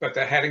 but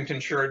the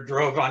Haddingtonshire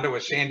drove onto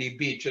a sandy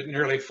beach at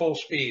nearly full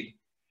speed.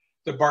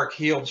 The bark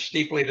heeled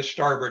steeply to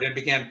starboard and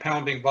began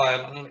pounding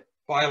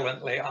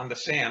violently on the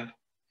sand.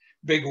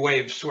 Big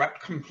waves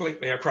swept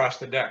completely across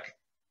the deck.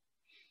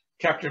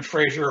 Captain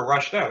Fraser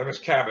rushed out of his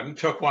cabin,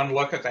 took one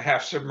look at the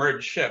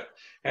half-submerged ship,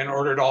 and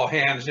ordered all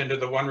hands into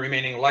the one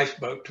remaining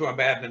lifeboat to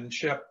abandon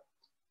ship.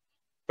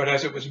 But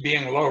as it was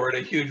being lowered,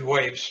 a huge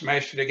wave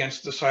smashed it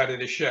against the side of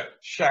the ship,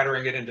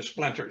 shattering it into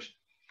splinters.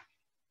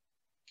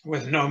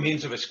 With no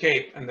means of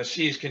escape and the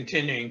seas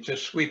continuing to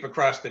sweep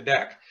across the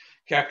deck,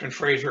 Captain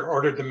Fraser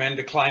ordered the men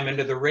to climb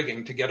into the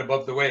rigging to get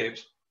above the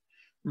waves.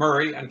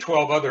 Murray and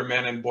 12 other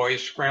men and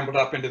boys scrambled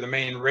up into the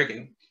main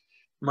rigging,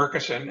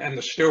 Murkison and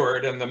the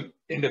steward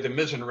into the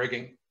mizzen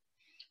rigging.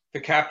 The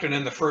captain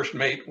and the first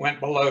mate went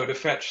below to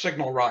fetch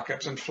signal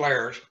rockets and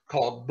flares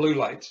called blue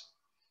lights.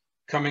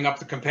 Coming up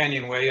the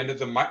companionway into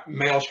the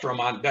maelstrom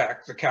on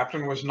deck, the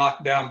captain was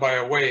knocked down by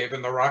a wave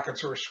and the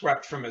rockets were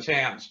swept from his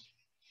hands.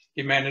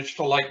 He managed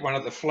to light one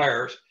of the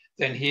flares,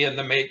 then he and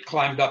the mate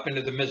climbed up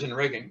into the mizzen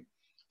rigging.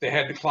 They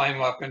had to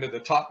climb up into the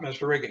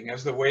topmast rigging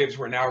as the waves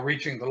were now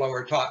reaching the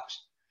lower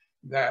tops.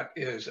 That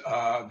is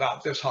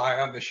about this high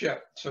on the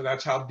ship. So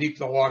that's how deep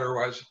the water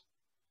was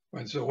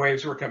when the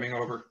waves were coming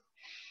over.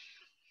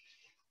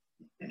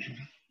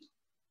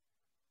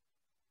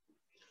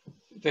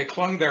 They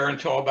clung there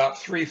until about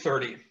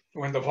 3:30,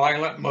 when the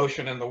violent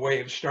motion in the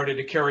waves started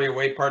to carry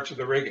away parts of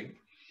the rigging.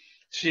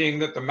 Seeing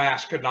that the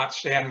mast could not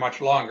stand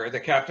much longer, the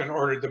captain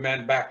ordered the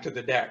men back to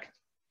the deck.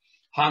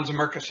 Hans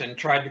Murkison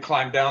tried to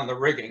climb down the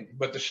rigging,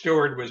 but the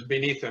steward was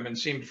beneath him and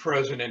seemed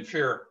frozen in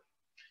fear.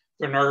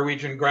 The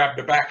Norwegian grabbed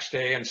a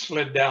backstay and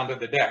slid down to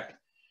the deck.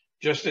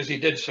 Just as he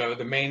did so,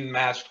 the main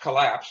mast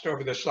collapsed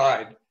over the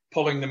side,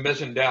 pulling the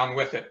mizzen down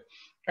with it.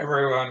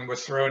 Everyone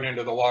was thrown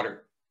into the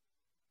water.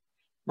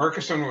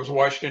 Murkison was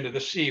washed into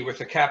the sea with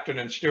the captain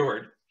and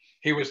steward.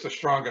 He was the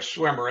strongest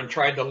swimmer and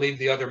tried to lead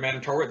the other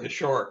men toward the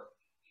shore.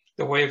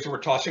 The waves were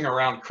tossing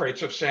around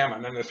crates of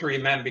salmon, and the three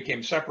men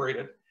became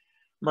separated.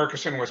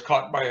 Murkison was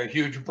caught by a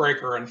huge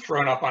breaker and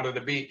thrown up onto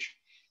the beach.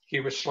 He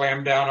was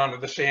slammed down onto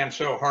the sand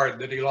so hard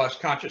that he lost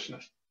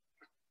consciousness.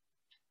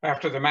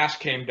 After the mast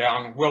came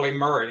down, Willie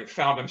Murray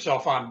found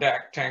himself on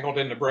deck, tangled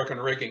in the broken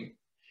rigging.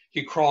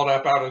 He crawled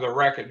up out of the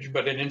wreckage,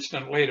 but an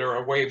instant later,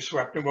 a wave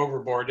swept him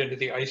overboard into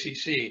the icy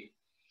sea.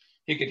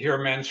 He could hear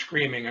men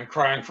screaming and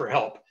crying for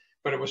help,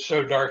 but it was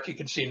so dark he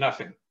could see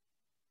nothing.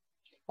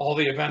 All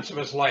the events of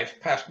his life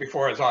passed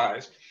before his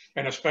eyes,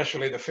 and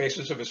especially the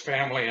faces of his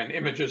family and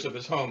images of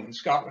his home in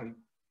Scotland.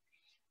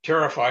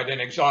 Terrified and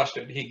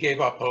exhausted, he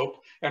gave up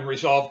hope and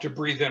resolved to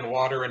breathe in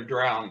water and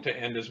drown to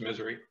end his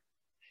misery.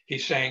 He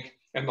sank,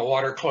 and the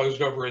water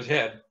closed over his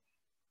head,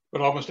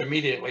 but almost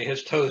immediately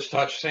his toes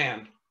touched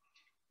sand.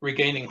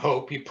 Regaining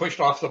hope, he pushed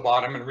off the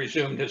bottom and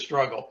resumed his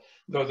struggle,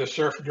 though the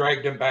surf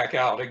dragged him back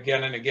out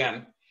again and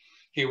again.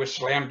 He was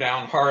slammed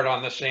down hard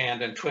on the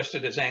sand and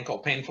twisted his ankle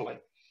painfully.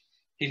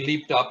 He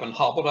leaped up and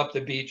hobbled up the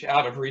beach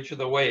out of reach of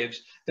the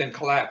waves, then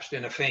collapsed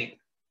in a faint.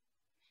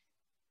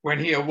 When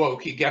he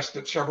awoke, he guessed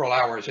that several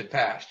hours had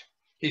passed.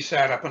 He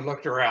sat up and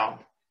looked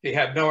around. He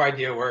had no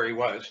idea where he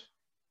was.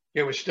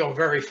 It was still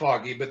very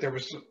foggy, but there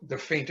was the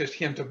faintest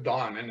hint of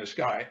dawn in the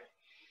sky.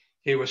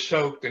 He was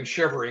soaked and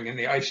shivering in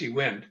the icy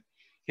wind.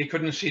 He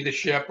couldn't see the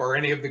ship or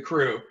any of the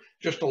crew,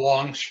 just a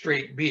long,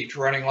 straight beach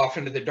running off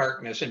into the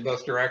darkness in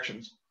both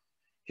directions.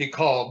 He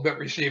called, but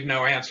received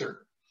no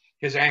answer.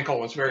 His ankle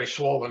was very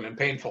swollen and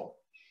painful.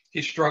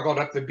 He struggled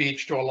up the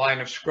beach to a line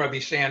of scrubby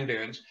sand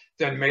dunes,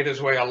 then made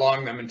his way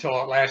along them until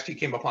at last he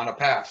came upon a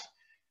path.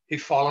 He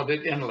followed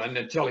it inland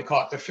until he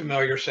caught the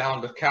familiar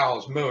sound of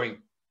cows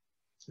mooing.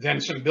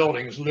 Then some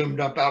buildings loomed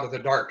up out of the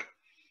dark.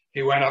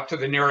 He went up to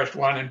the nearest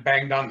one and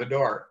banged on the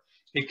door.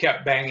 He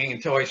kept banging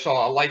until he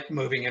saw a light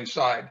moving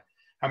inside.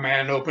 A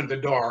man opened the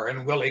door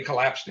and Willie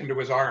collapsed into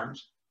his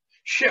arms.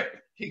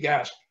 "Ship," he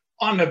gasped,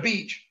 "on the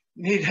beach,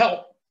 need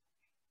help."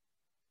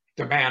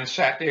 The man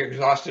sat the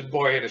exhausted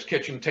boy at his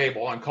kitchen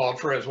table and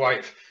called for his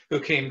wife, who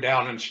came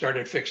down and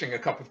started fixing a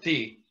cup of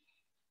tea.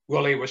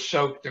 Willie was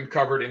soaked and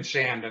covered in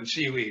sand and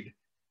seaweed.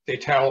 They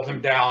toweled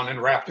him down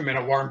and wrapped him in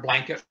a warm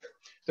blanket.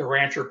 The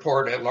rancher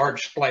poured a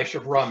large splash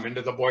of rum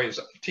into the boy's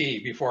tea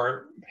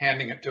before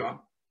handing it to him.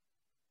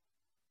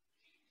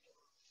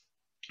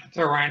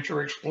 The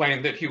rancher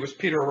explained that he was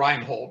Peter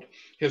Reinhold.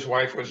 His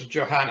wife was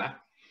Johanna.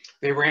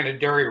 They ran a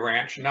dairy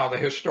ranch, now the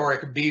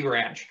historic Bee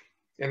Ranch,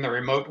 in the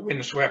remote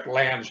windswept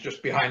lands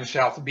just behind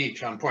South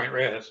Beach on Point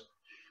Reyes.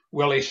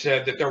 Willie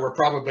said that there were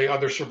probably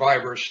other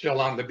survivors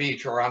still on the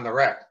beach or on the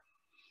wreck.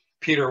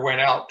 Peter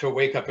went out to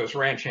wake up his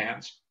ranch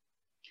hands.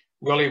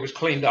 Willie was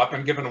cleaned up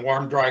and given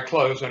warm, dry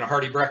clothes and a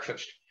hearty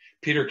breakfast.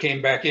 Peter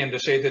came back in to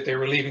say that they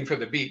were leaving for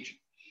the beach.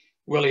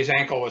 Willie's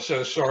ankle was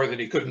so sore that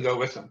he couldn't go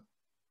with them.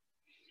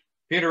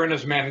 Peter and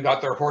his men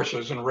got their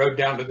horses and rode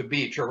down to the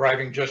beach,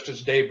 arriving just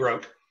as day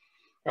broke.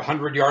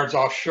 100 yards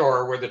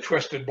offshore were the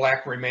twisted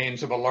black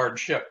remains of a large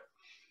ship.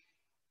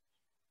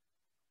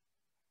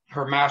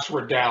 Her masts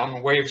were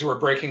down, waves were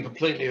breaking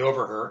completely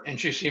over her, and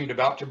she seemed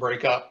about to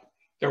break up.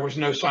 There was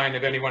no sign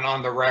of anyone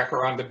on the wreck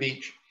or on the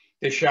beach.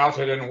 They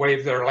shouted and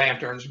waved their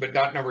lanterns, but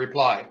got no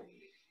reply.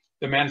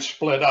 The men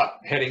split up,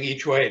 heading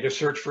each way to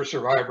search for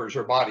survivors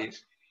or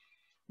bodies.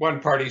 One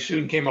party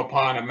soon came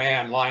upon a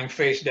man lying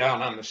face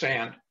down on the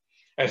sand.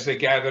 As they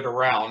gathered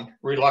around,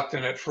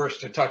 reluctant at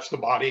first to touch the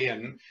body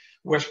and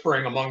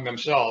whispering among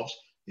themselves,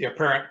 the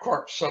apparent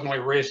corpse suddenly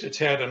raised its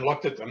head and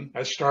looked at them,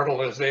 as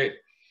startled as they.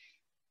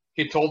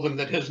 He told them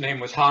that his name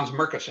was Hans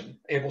Murkison,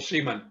 able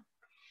seaman.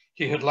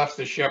 He had left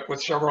the ship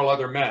with several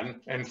other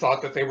men and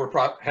thought that they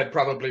had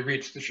probably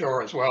reached the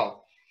shore as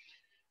well.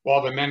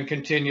 While the men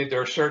continued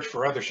their search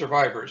for other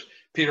survivors,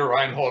 Peter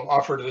Reinhold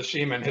offered the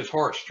seaman his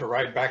horse to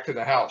ride back to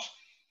the house.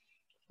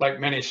 Like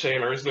many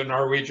sailors, the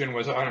Norwegian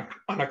was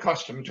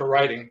unaccustomed to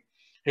riding.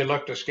 He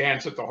looked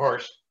askance at the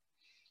horse.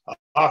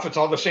 "If it's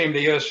all the same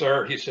to you,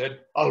 sir," he said,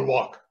 "I'll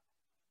walk."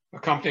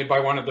 Accompanied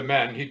by one of the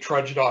men, he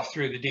trudged off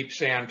through the deep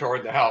sand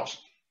toward the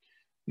house.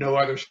 No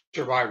other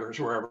survivors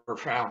were ever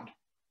found.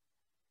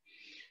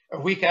 A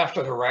week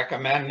after the wreck, a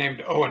man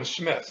named Owen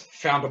Smith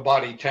found a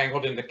body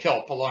tangled in the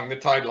kelp along the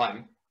tide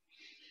line.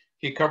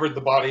 He covered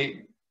the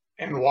body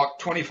and walked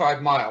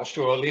 25 miles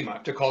to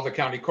Olima to call the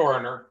county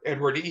coroner,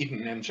 Edward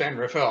Eden, in San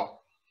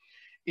Rafael.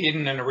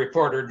 Eden and a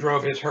reporter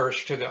drove his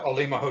hearse to the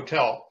Olima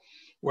Hotel,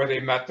 where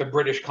they met the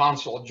British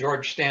consul,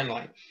 George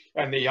Stanley,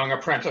 and the young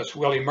apprentice,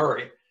 Willie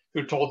Murray,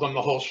 who told them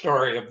the whole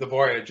story of the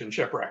voyage and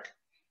shipwreck.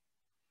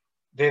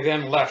 They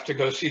then left to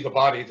go see the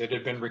body that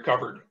had been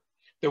recovered.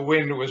 The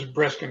wind was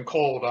brisk and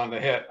cold on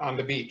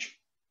the beach.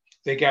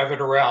 They gathered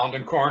around,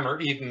 and Coroner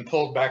Eden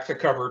pulled back the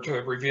cover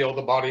to reveal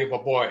the body of a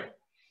boy.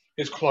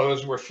 His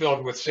clothes were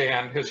filled with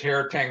sand, his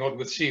hair tangled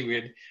with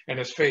seaweed, and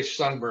his face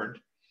sunburned.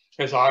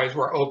 His eyes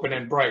were open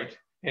and bright,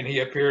 and he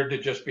appeared to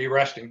just be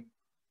resting.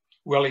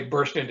 Willie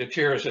burst into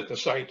tears at the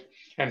sight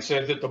and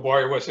said that the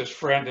boy was his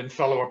friend and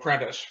fellow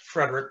apprentice,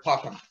 Frederick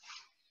Popham.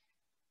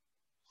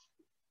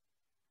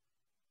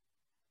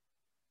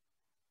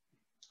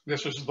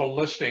 This is the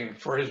listing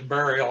for his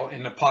burial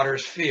in the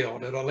Potter's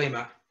Field at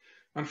Olema.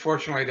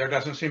 Unfortunately, there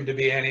doesn't seem to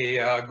be any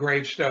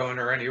gravestone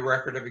or any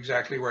record of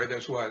exactly where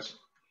this was.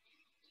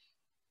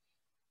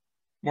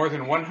 More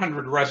than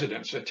 100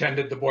 residents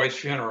attended the boy's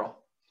funeral.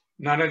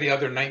 None of the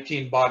other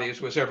 19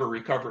 bodies was ever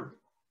recovered.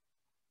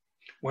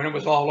 When it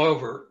was all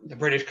over, the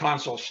British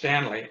consul,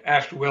 Stanley,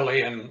 asked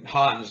Willie and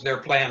Hans their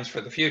plans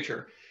for the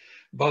future.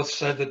 Both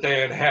said that they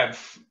had had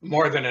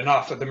more than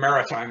enough of the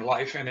maritime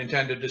life and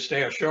intended to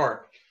stay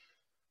ashore.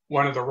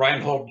 One of the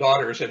Reinhold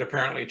daughters had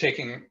apparently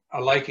taken a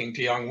liking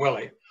to young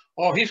Willie.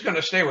 "Oh, he's going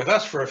to stay with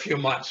us for a few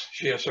months,"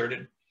 she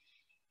asserted.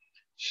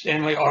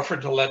 Stanley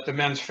offered to let the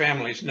men's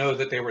families know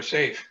that they were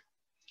safe.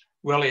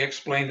 Willie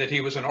explained that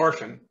he was an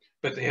orphan,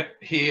 but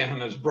he and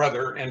his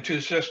brother and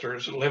 2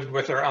 sisters lived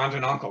with their aunt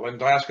and uncle in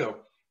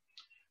Glasgow.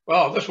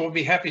 "Well, this will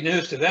be happy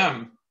news to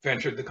them,"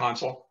 ventured the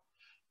consul.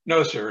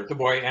 "No, sir," the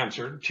boy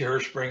answered,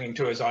 tears springing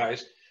to his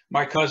eyes.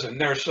 "My cousin,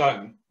 their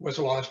son, was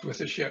lost with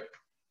the ship."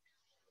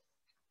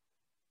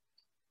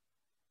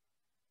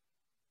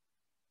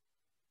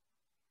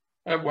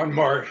 I have one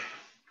more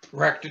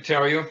wreck to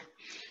tell you,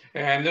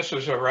 and this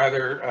was a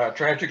rather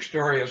tragic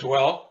story as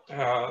well.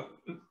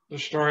 The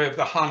story of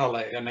the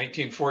Hanalei in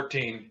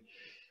 1914,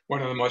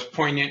 one of the most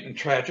poignant and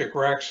tragic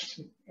wrecks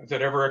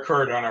that ever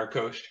occurred on our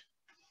coast.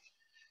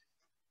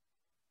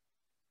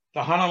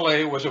 The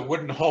Hanalei was a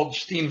wooden-hulled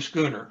steam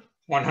schooner,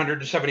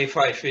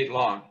 175 feet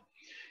long.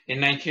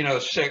 In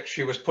 1906,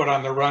 she was put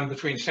on the run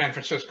between San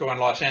Francisco and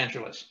Los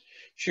Angeles.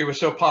 She was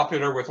so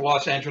popular with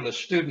Los Angeles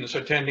students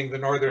attending the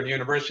northern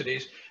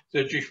universities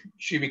that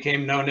she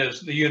became known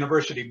as the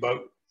University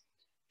Boat.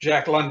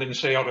 Jack London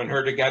sailed in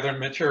her to gather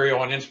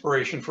material and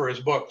inspiration for his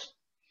books.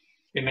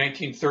 In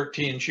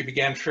 1913, she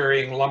began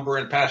ferrying lumber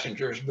and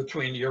passengers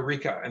between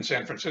Eureka and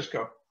San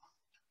Francisco.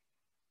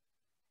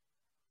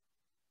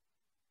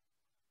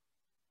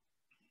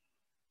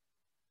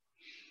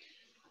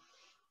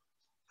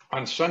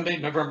 On Sunday,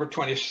 November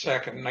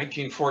 22nd,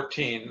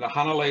 1914, the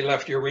Hanalei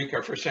left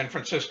Eureka for San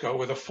Francisco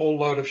with a full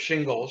load of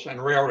shingles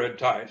and railroad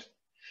ties.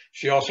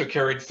 She also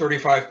carried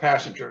 35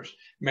 passengers,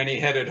 many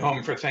headed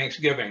home for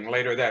Thanksgiving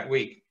later that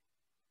week.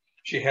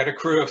 She had a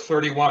crew of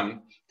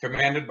 31,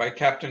 commanded by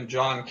Captain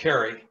John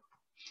Carey.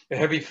 A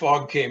heavy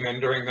fog came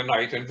in during the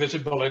night and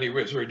visibility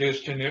was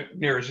reduced to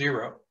near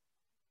zero.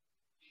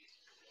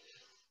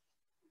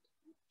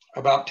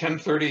 About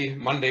 10:30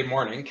 Monday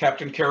morning,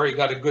 Captain Carey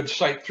got a good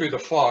sight through the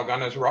fog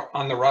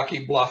on the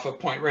rocky bluff of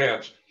Point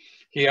Reyes.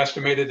 He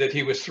estimated that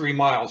he was 3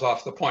 miles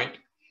off the point.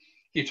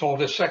 He told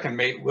his second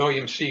mate,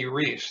 William C.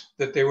 Reese,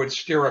 that they would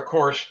steer a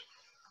course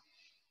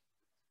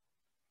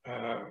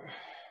to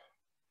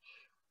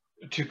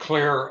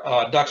clear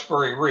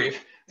Duxbury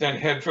Reef, then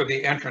head for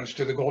the entrance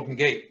to the Golden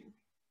Gate.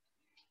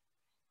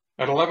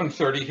 At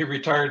 11:30, he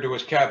retired to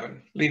his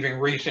cabin, leaving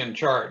Reese in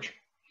charge.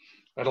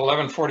 At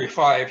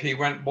 11:45, he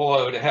went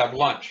below to have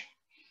lunch.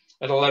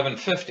 At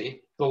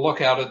 11:50, the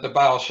lookout at the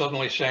bow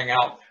suddenly sang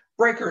out,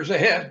 "Breakers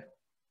ahead!"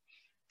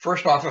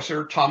 First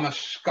Officer Thomas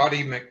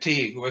Scotty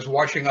McTeague was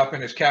washing up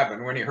in his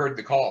cabin when he heard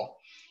the call.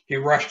 He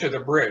rushed to the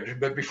bridge,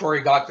 but before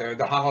he got there,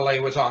 the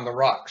Hanalei was on the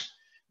rocks.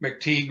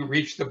 McTeague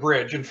reached the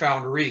bridge and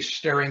found Reese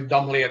staring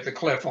dumbly at the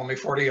cliff only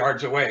 40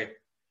 yards away.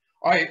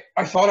 I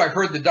thought I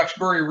heard the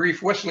Duxbury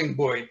Reef whistling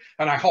buoy,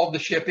 and I hauled the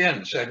ship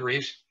in," said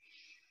Reese.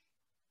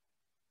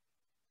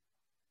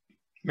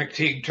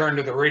 McTeague turned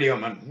to the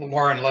radioman,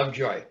 Lauren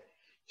Lovejoy.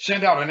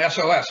 "Send out an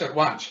SOS at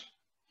once."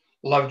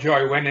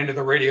 Lovejoy went into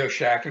the radio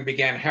shack and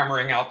began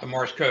hammering out the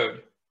Morse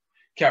code.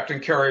 Captain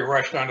Carey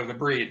rushed onto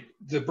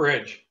the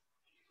bridge.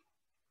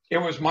 "It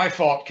was my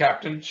fault,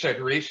 Captain,"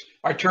 said Reese.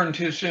 "I turned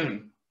too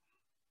soon."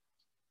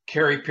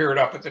 Carey peered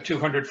up at the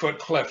 200-foot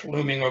cliff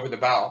looming over the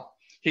bow.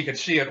 He could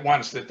see at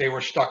once that they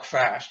were stuck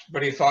fast,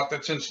 but he thought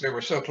that since they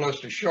were so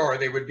close to shore,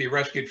 they would be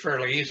rescued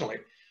fairly easily.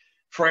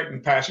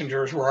 Frightened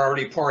passengers were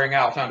already pouring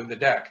out onto the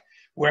deck.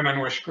 Women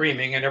were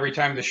screaming, and every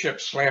time the ship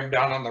slammed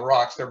down on the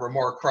rocks, there were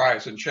more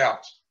cries and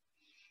shouts.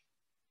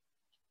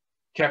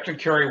 Captain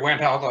Carey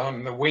went out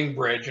on the wing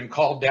bridge and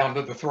called down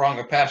to the throng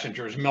of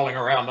passengers milling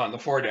around on the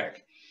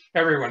foredeck.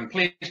 "Everyone,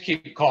 please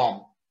keep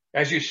calm.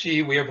 As you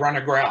see, we have run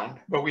aground,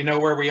 but we know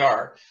where we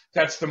are.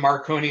 That's the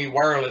Marconi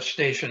wireless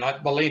station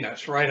at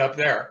Bolinas, right up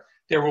there.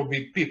 There will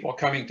be people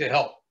coming to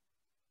help."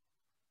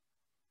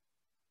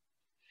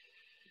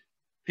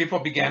 People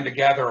began to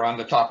gather on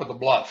the top of the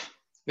bluff.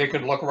 They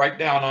could look right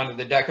down onto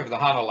the deck of the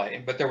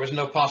Hanalei, but there was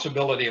no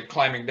possibility of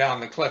climbing down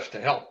the cliff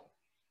to help.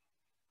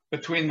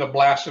 Between the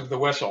blasts of the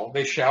whistle,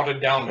 they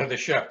shouted down to the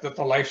ship that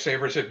the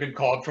lifesavers had been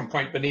called from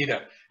Point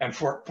Bonita and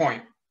Fort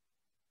Point.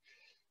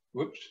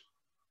 Whoops.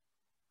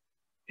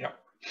 Yep.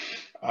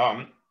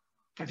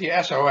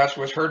 The SOS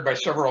was heard by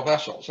several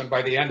vessels, and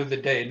by the end of the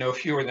day, no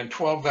fewer than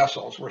 12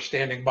 vessels were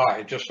standing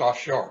by just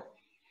offshore.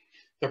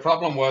 The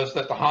problem was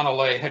that the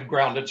Hanalei had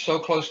grounded so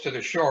close to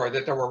the shore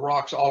that there were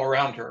rocks all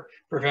around her,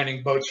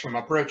 preventing boats from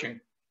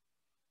approaching.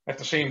 At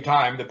the same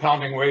time, the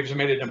pounding waves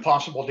made it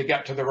impossible to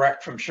get to the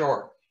wreck from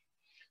shore.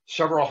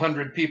 Several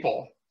hundred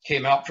people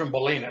came out from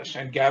Bolinas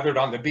and gathered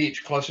on the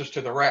beach closest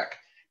to the wreck,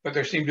 but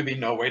there seemed to be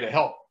no way to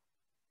help.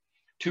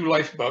 2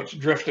 lifeboats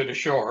drifted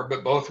ashore,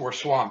 but both were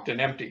swamped and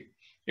empty.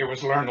 It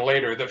was learned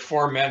later that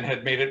 4 men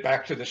had made it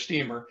back to the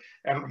steamer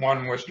and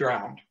 1 was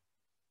drowned.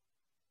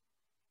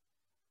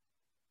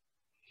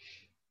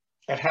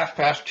 At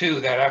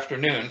 2:30 that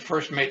afternoon,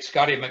 First Mate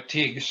Scotty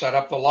McTeague set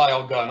up the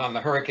Lyle gun on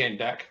the hurricane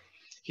deck.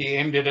 He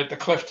aimed it at the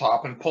cliff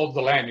top and pulled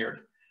the lanyard.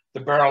 The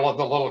barrel of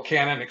the little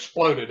cannon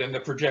exploded and the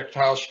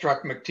projectile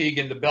struck McTeague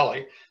in the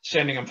belly,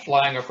 sending him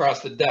flying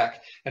across the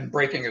deck and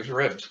breaking his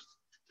ribs.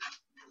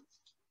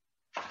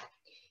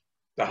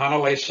 The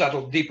Hanalei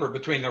settled deeper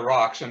between the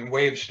rocks and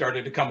waves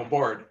started to come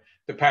aboard.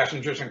 The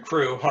passengers and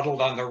crew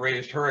huddled on the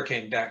raised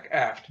hurricane deck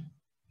aft.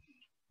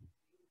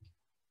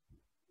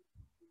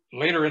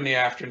 Later in the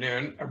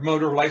afternoon, a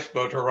motor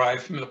lifeboat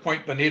arrived from the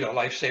Point Bonita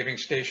life-saving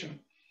station.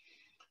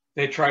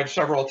 They tried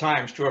several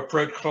times to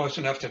approach close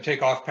enough to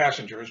take off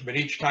passengers, but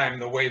each time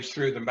the waves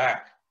threw them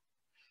back.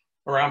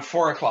 Around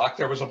 4 o'clock,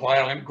 there was a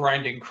violent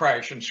grinding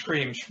crash and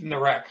screams from the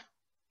wreck.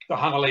 The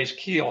Hanalei's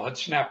keel had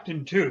snapped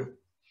in 2.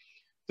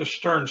 The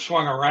stern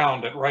swung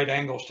around at right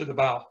angles to the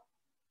bow.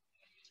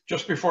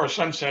 Just before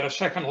sunset, a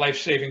second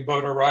life-saving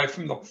boat arrived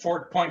from the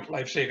Fort Point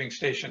life-saving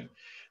station.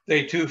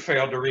 They too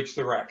failed to reach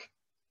the wreck.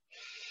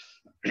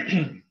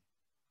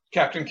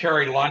 Captain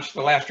Carey launched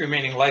the last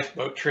remaining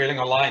lifeboat, trailing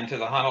a line to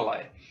the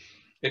Hanalei.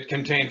 It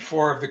contained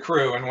 4 of the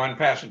crew and 1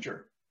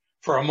 passenger.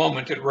 For a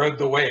moment, it rode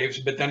the waves,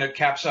 but then it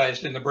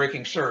capsized in the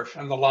breaking surf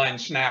and the line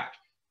snapped.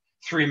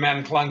 3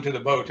 men clung to the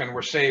boat and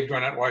were saved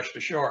when it washed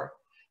ashore.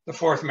 The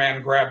 4th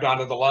man grabbed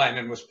onto the line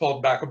and was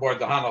pulled back aboard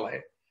the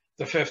Hanalei.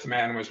 The 5th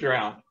man was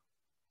drowned.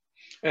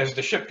 As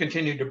the ship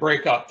continued to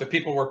break up, the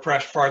people were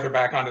pressed farther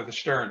back onto the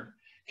stern.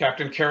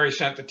 Captain Carey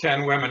sent the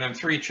 10 women and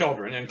 3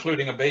 children,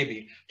 including a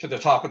baby, to the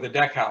top of the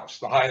deck house,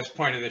 the highest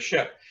point of the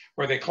ship,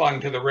 where they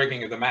clung to the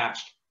rigging of the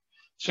mast.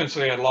 Since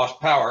they had lost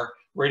power,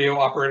 radio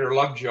operator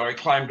Lovejoy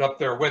climbed up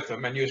there with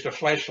them and used a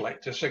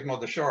flashlight to signal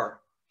the shore.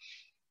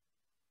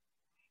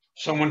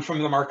 Someone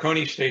from the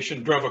Marconi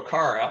station drove a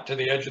car out to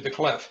the edge of the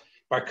cliff.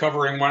 By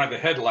covering one of the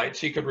headlights,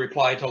 he could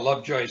reply to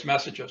Lovejoy's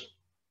messages.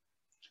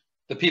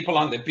 The people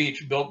on the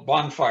beach built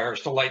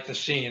bonfires to light the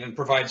scene and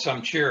provide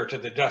some cheer to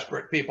the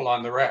desperate people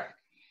on the wreck.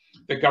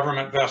 The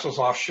government vessels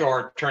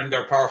offshore turned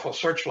their powerful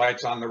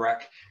searchlights on the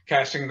wreck,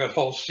 casting the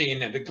whole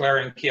scene into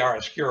glaring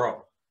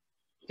chiaroscuro.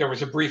 There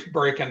was a brief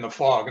break in the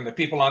fog, and the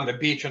people on the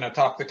beach and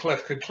atop the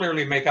cliff could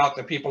clearly make out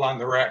the people on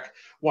the wreck,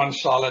 one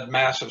solid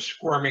mass of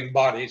squirming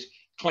bodies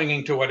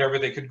clinging to whatever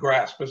they could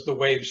grasp as the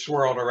waves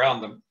swirled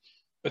around them.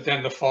 But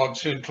then the fog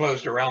soon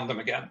closed around them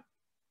again.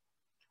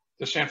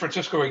 The San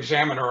Francisco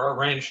Examiner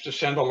arranged to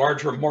send a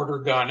larger mortar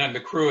gun and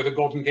the crew of the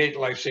Golden Gate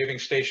life-saving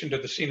station to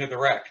the scene of the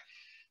wreck.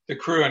 The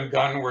crew and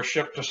gun were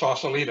shipped to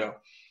Sausalito.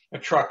 A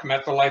truck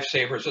met the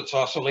lifesavers at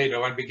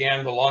Sausalito and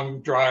began the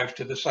long drive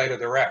to the site of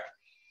the wreck.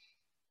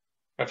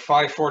 At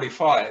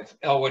 5:45,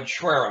 Elwood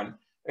Schwerin,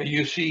 a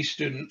UC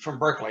student from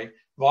Berkeley,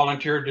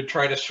 volunteered to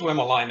try to swim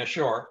a line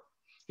ashore.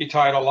 He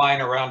tied a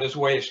line around his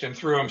waist and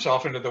threw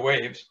himself into the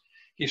waves.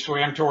 He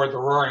swam toward the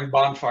roaring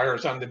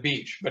bonfires on the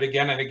beach, but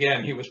again and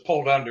again he was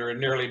pulled under and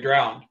nearly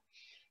drowned.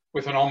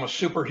 With an almost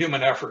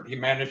superhuman effort, he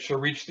managed to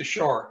reach the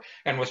shore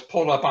and was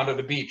pulled up onto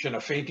the beach in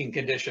a fainting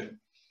condition.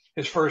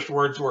 His first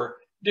words were,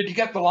 "Did you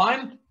get the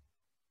line?"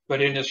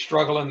 But in his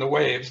struggle in the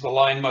waves, the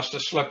line must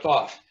have slipped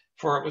off,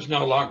 for it was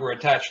no longer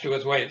attached to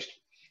his waist.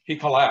 He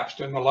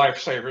collapsed and the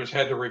lifesavers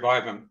had to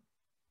revive him.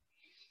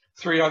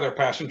 3 other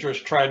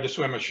passengers tried to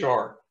swim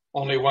ashore.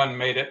 Only 1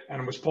 made it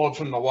and was pulled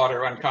from the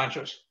water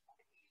unconscious.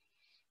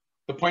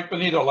 The Point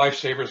Bonita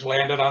lifesavers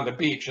landed on the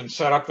beach and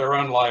set up their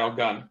own Lyle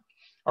gun.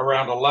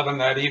 Around 11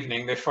 that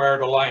evening, they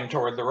fired a line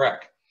toward the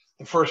wreck.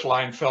 The first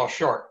line fell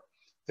short.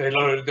 They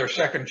loaded their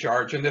second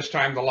charge, and this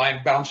time the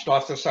line bounced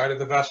off the side of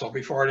the vessel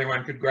before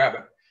anyone could grab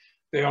it.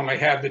 They only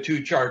had the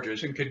 2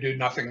 charges and could do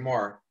nothing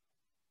more.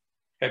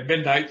 At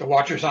midnight, the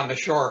watchers on the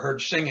shore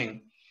heard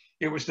singing.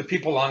 It was the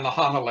people on the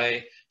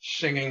Hanalei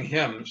singing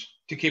hymns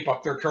to keep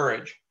up their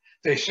courage.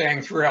 They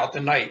sang throughout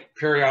the night,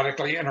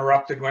 periodically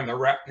interrupted when the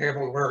wreck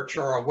cable lurch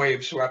or a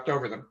wave swept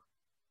over them.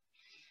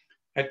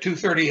 At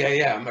 2:30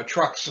 a.m., a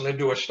truck slid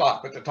to a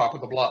stop at the top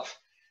of the bluff.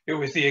 It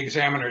was the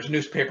Examiner's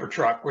newspaper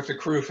truck with the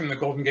crew from the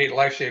Golden Gate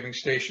life-saving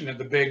station and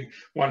the big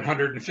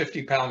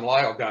 150-pound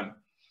Lyle gun.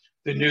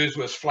 The news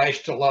was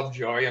flashed to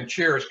Lovejoy and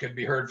cheers could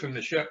be heard from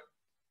the ship.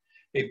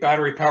 A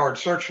battery-powered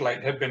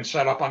searchlight had been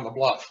set up on the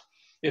bluff,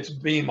 its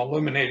beam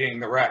illuminating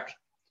the wreck.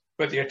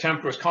 But the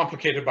attempt was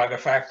complicated by the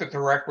fact that the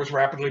wreck was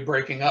rapidly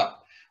breaking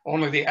up.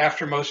 Only the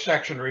aftermost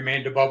section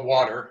remained above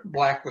water,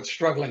 black with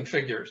struggling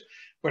figures,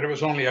 but it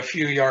was only a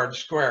few yards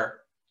square.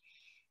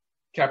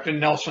 Captain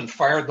Nelson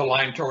fired the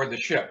line toward the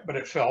ship, but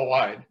it fell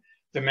wide.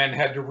 The men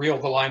had to reel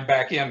the line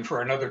back in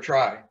for another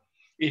try.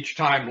 Each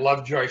time,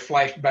 Lovejoy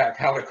flashed back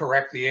how to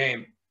correct the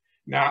aim.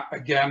 Now,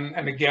 again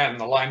and again,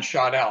 the line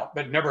shot out,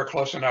 but never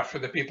close enough for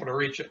the people to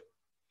reach it.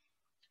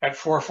 At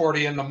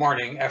 4:40 in the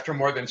morning, after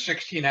more than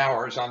 16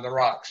 hours on the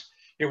rocks,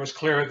 it was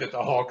clear that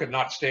the hull could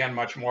not stand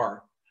much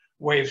more.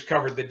 Waves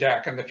covered the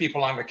deck, and the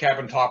people on the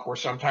cabin top were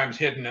sometimes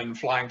hidden in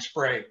flying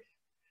spray.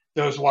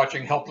 Those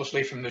watching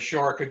helplessly from the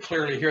shore could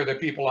clearly hear the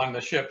people on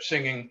the ship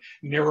singing,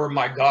 "Nearer,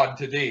 my God,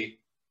 to thee."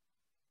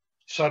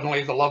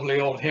 Suddenly, the lovely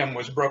old hymn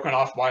was broken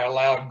off by a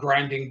loud,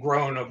 grinding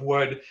groan of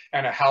wood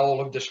and a howl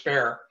of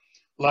despair.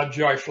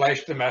 Lovejoy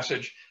flashed the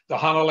message, "The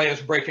Hanalei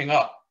is breaking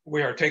up.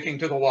 We are taking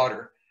to the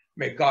water.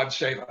 May God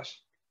save us."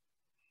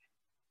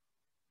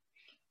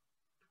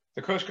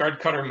 The Coast Guard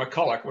cutter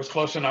McCulloch was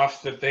close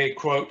enough that they,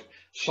 quote,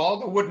 "saw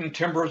the wooden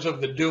timbers of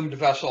the doomed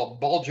vessel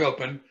bulge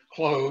open,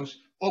 close,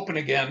 open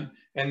again,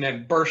 and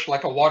then burst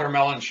like a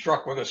watermelon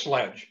struck with a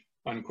sledge,"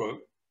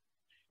 unquote.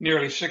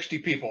 Nearly 60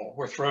 people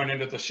were thrown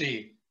into the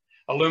sea.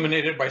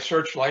 Illuminated by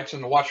searchlights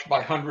and watched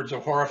by hundreds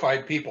of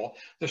horrified people,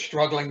 the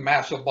struggling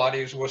mass of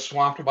bodies was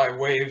swamped by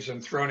waves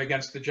and thrown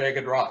against the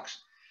jagged rocks.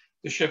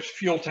 The ship's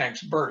fuel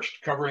tanks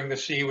burst, covering the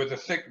sea with a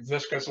thick,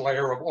 viscous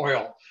layer of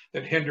oil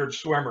that hindered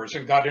swimmers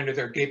and got into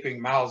their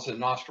gaping mouths and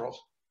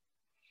nostrils.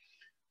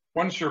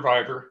 One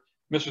survivor,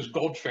 Mrs.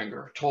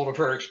 Goldfinger, told of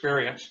her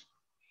experience.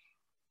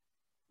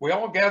 "We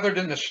all gathered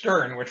in the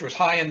stern, which was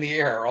high in the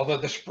air, although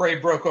the spray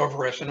broke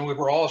over us and we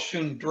were all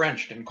soon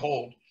drenched and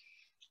cold.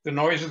 The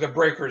noise of the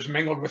breakers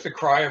mingled with the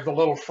cry of the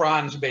little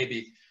Franz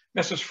baby.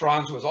 Mrs.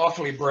 Franz was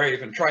awfully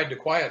brave and tried to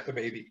quiet the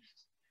baby.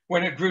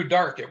 When it grew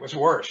dark, it was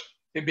worse.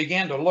 It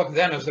began to look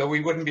then as though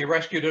we wouldn't be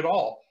rescued at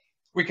all.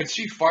 We could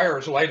see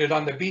fires lighted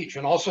on the beach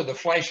and also the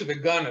flash of the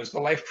gun as the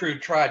life crew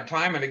tried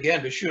time and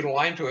again to shoot a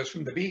line to us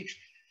from the beach,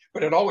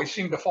 but it always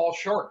seemed to fall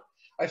short.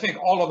 I think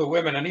all of the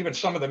women and even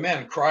some of the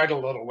men cried a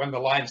little when the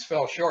lines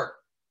fell short.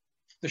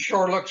 The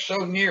shore looked so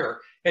near,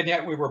 and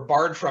yet we were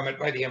barred from it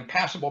by the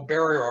impassable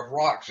barrier of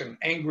rocks and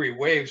angry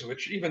waves,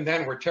 which even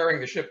then were tearing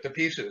the ship to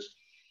pieces.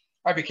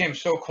 I became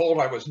so cold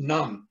I was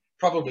numb,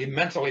 probably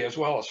mentally as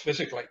well as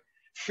physically.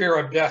 Fear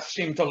of death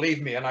seemed to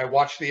leave me, and I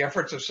watched the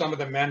efforts of some of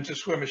the men to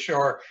swim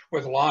ashore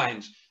with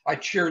lines. I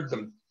cheered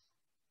them.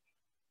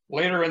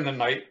 Later in the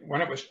night,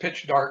 when it was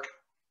pitch dark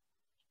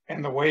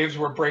and the waves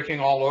were breaking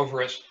all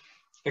over us,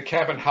 the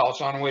cabin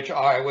house on which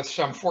I, with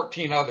some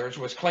 14 others,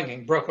 was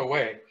clinging broke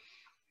away.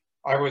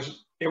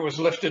 It was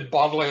lifted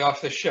bodily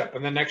off the ship,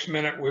 and the next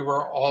minute we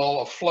were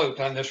all afloat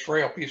on this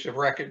frail piece of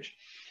wreckage.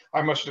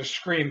 I must have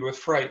screamed with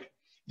fright.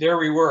 There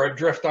we were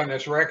adrift on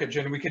this wreckage,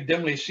 and we could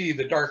dimly see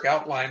the dark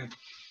outline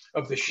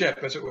of the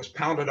ship as it was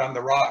pounded on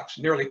the rocks,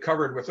 nearly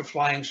covered with the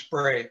flying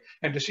spray,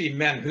 and to see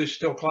men who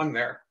still clung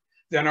there.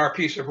 Then our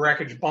piece of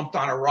wreckage bumped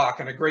on a rock,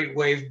 and a great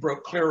wave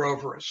broke clear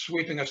over us,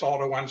 sweeping us all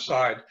to one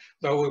side,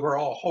 though we were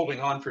all holding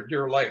on for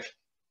dear life.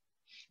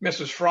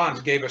 Mrs.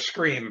 Franz gave a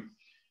scream.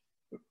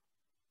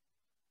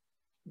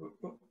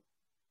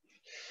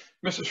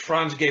 Mrs.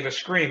 Franz gave a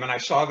scream, and I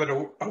saw that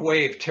a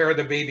wave tear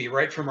the baby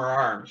right from her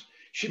arms.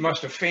 She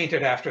must have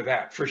fainted after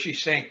that, for she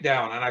sank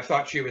down, and I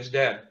thought she was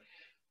dead.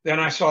 Then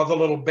I saw the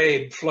little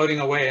babe floating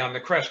away on the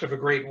crest of a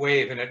great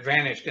wave, and it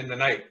vanished in the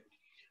night.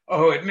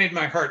 Oh, it made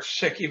my heart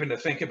sick even to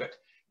think of it.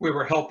 We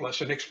were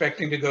helpless and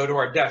expecting to go to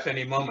our death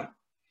any moment.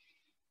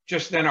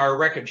 Just then our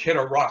wreckage hit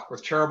a rock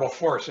with terrible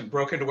force and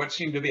broke into what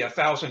seemed to be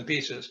 1,000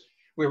 pieces.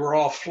 We were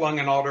all flung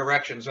in all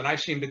directions, and I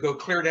seemed to go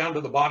clear down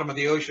to the bottom of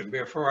the ocean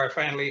before I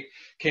finally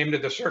came to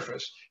the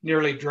surface,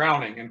 nearly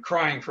drowning and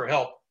crying for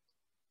help.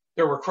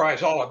 There were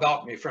cries all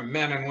about me from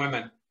men and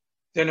women.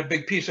 Then a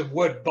big piece of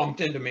wood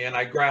bumped into me, and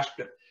I grasped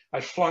it.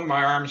 I flung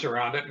my arms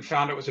around it and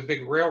found it was a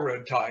big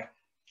railroad tie.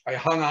 I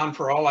hung on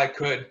for all I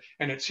could,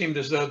 and it seemed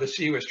as though the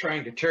sea was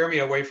trying to tear me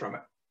away from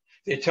it.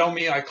 They tell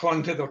me I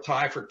clung to the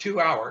tie for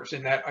 2 hours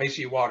in that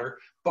icy water,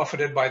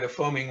 buffeted by the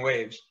foaming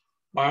waves.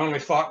 My only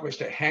thought was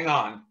to hang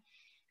on,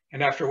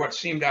 and after what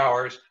seemed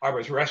hours, I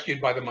was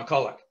rescued by the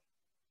McCulloch.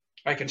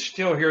 I can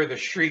still hear the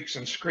shrieks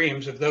and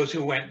screams of those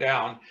who went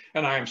down,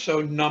 and I am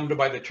so numbed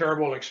by the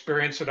terrible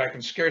experience that I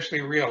can scarcely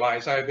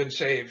realize I have been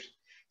saved.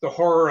 The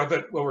horror of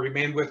it will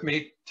remain with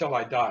me till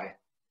I die.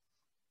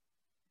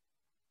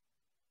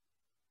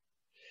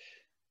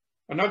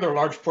 Another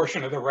large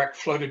portion of the wreck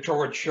floated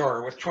toward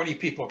shore with 20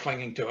 people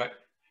clinging to it.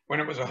 When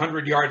it was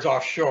 100 yards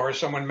offshore,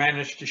 someone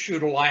managed to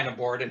shoot a line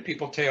aboard and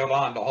people tailed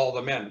on to haul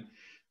them in.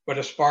 But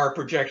a spar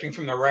projecting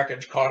from the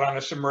wreckage caught on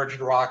a submerged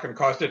rock and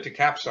caused it to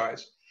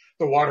capsize.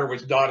 The water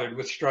was dotted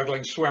with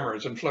struggling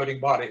swimmers and floating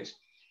bodies.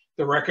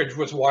 The wreckage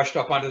was washed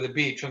up onto the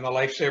beach, and the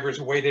lifesavers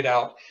waded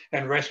out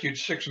and rescued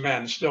 6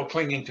 men still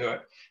clinging to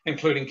it,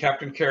 including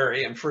Captain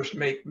Carey and First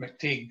Mate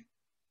McTeague.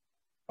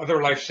 Other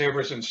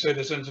lifesavers and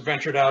citizens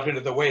ventured out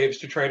into the waves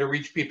to try to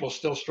reach people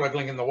still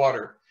struggling in the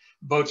water.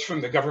 Boats from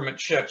the government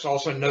ships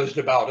also nosed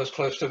about as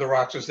close to the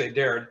rocks as they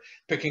dared,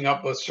 picking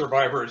up both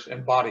survivors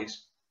and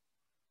bodies.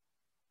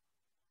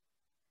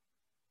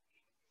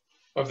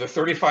 Of the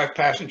 35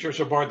 passengers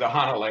aboard the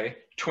Hanalei,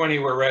 20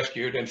 were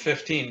rescued and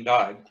 15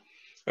 died.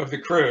 Of the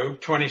crew,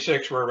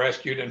 26 were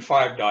rescued and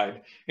 5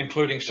 died,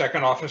 including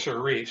Second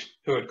Officer Reese,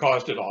 who had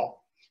caused it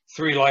all.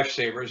 3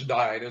 lifesavers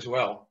died as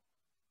well.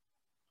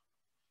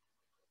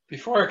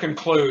 Before I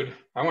conclude,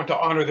 I want to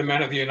honor the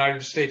men of the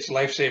United States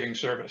Life-Saving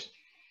Service,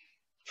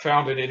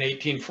 founded in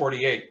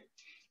 1848.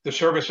 The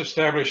service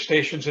established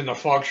stations in the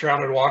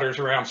fog-shrouded waters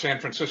around San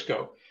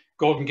Francisco,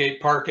 Golden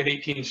Gate Park in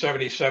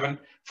 1877,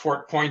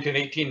 Fort Point in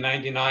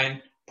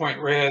 1899,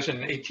 Point Reyes in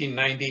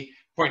 1890,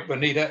 Point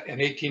Bonita in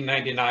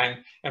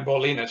 1899, and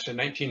Bolinas in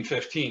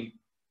 1915.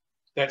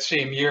 That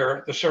same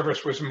year, the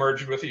service was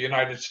merged with the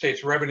United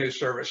States Revenue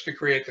Service to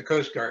create the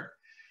Coast Guard.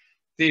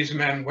 These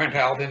men went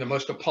out in the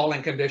most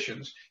appalling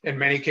conditions, in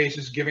many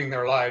cases giving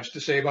their lives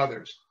to save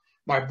others.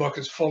 My book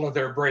is full of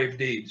their brave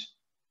deeds.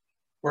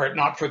 Were it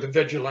not for the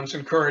vigilance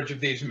and courage of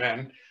these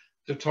men,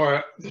 the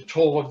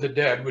toll of the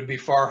dead would be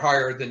far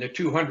higher than the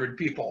 200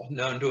 people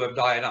known to have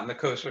died on the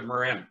coast of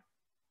Marin.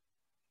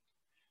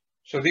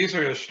 So these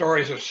are the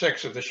stories of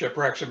 6 of the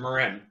shipwrecks of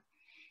Marin.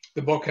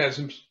 The book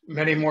has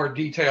many more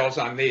details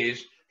on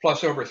these,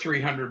 plus over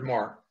 300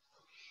 more.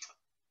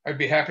 I'd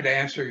be happy to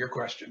answer your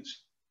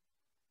questions.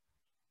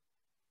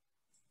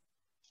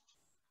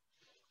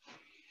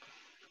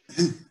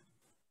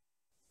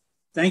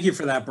 Thank you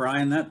for that,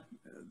 Brian.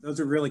 Those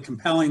are really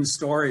compelling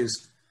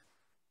stories.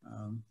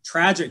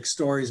 Tragic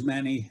stories,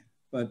 many,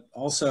 but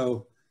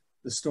also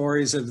the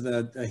stories of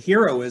the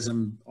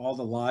heroism, all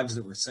the lives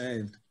that were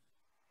saved.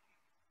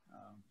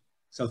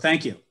 So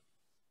thank you.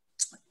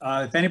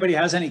 If anybody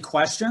has any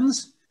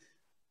questions,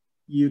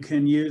 you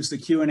can use the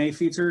Q&A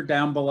feature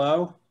down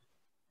below.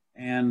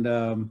 And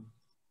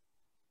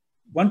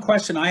one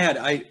question I had,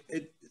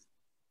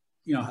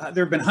 there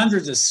have been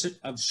hundreds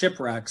of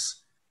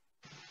shipwrecks.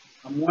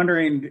 I'm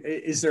wondering,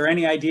 is there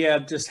any idea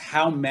of just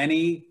how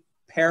many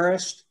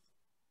perished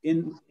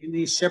in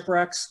these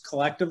shipwrecks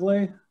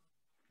collectively?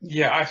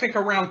 Yeah, I think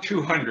around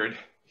 200.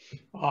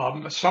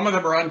 Some of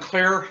them are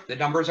unclear. The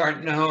numbers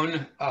aren't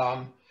known.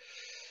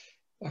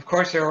 Of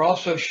course, there are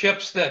also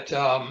ships that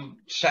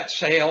set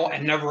sail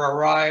and never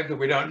arrived.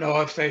 We don't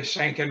know if they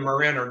sank in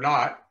Marin or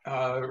not.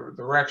 The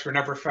wrecks were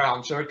never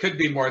found, so it could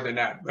be more than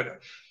that. But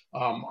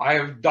I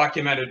have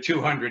documented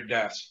 200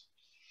 deaths.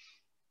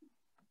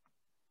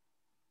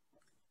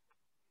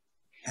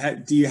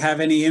 Do you have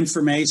any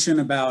information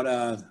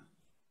about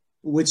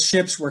which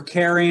ships were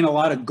carrying a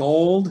lot of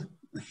gold?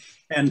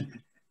 And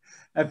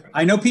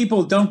I know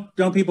people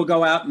don't people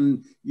go out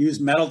and use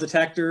metal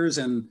detectors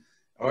and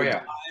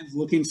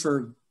looking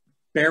for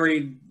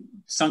buried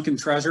sunken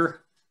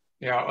treasure?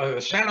 Yeah,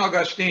 the San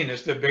Agustin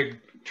is the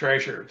big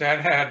treasure. That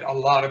had a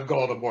lot of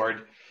gold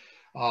aboard.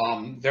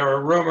 There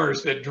are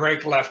rumors that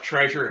Drake left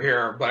treasure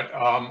here, but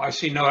I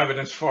see no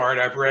evidence for it.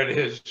 I've read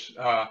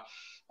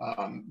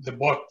the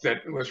book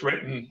that was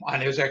written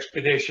on his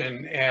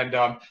expedition,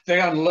 and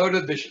they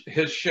unloaded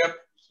his ship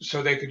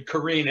so they could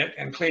careen it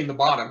and clean the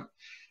bottom.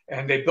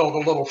 And they built a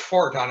little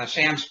fort on a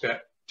sand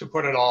spit to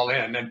put it all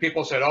in. And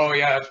people said, oh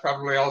yeah, it's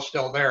probably all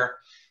still there.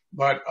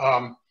 But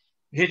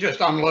he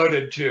just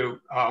unloaded to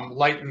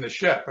lighten the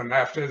ship. And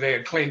after they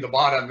had cleaned the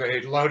bottom,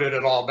 they loaded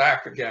it all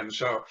back again.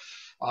 So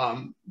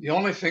the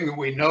only thing that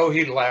we know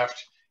he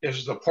left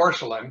is the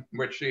porcelain,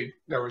 which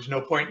there was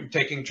no point in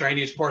taking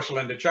Chinese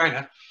porcelain to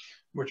China,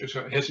 which is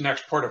his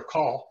next port of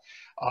call.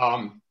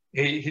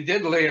 He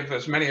did leave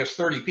as many as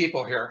 30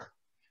 people here.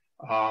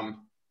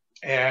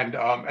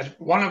 As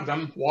one of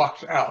them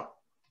walked out,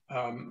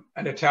 an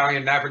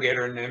Italian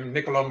navigator named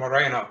Niccolo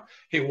Moreno.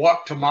 He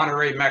walked to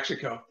Monterrey,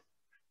 Mexico.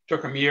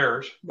 Took him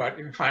years, but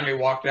he finally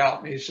walked out,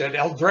 and he said,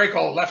 El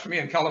Draco left me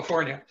in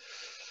California.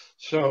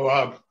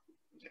 So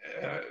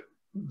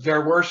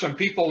there were some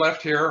people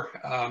left here.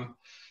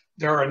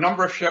 There are a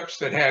number of ships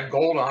that had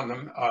gold on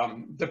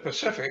them. The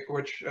Pacific,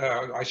 which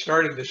I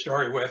started the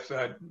story with,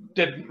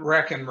 didn't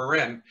wreck in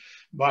Marin,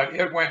 but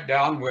it went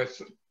down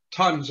with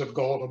tons of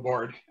gold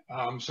aboard.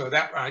 So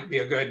that might be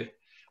a good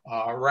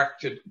wreck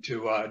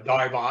to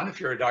dive on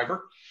if you're a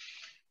diver.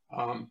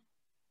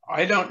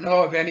 I don't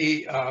know of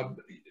any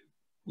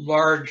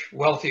large,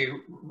 wealthy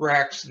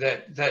wrecks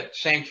that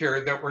sank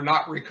here that were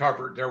not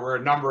recovered. There were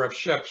a number of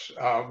ships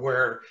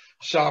where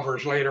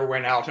salvors later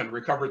went out and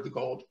recovered the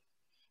gold.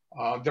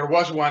 There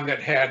was one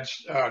that had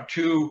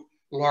 2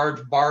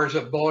 large bars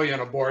of bullion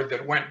aboard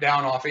that went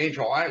down off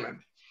Angel Island.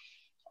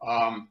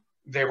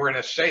 They were in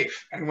a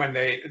safe, and when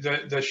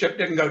the ship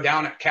didn't go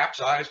down, it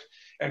capsized.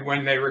 And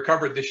when they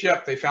recovered the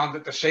ship, they found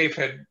that the safe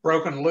had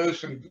broken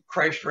loose and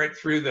crashed right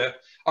through the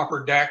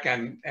upper deck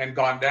and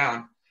gone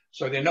down.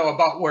 So they know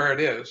about where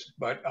it is,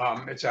 but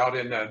it's out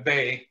in the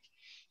bay,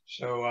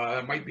 so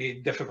it might be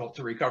difficult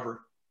to recover.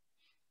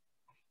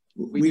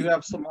 We do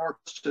have some more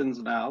questions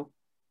now.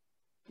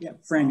 Yeah,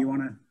 Fran, you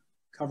want to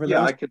cover those?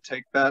 Yeah, I could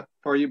take that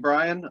for you,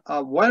 Brian.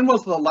 When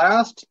was the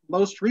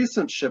most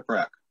recent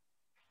shipwreck?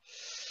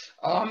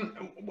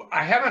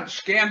 I haven't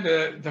scanned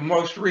the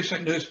most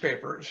recent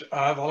newspapers.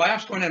 The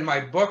last one in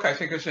my book, I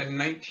think, is in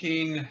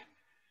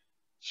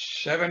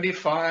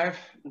 75.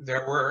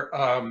 There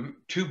were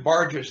 2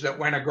 barges that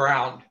went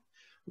aground.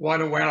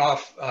 One went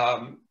off.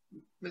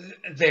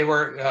 They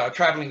were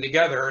traveling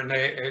together, and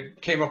they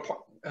came up,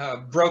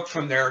 broke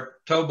from their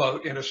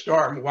towboat in a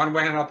storm. One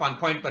went up on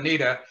Point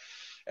Bonita,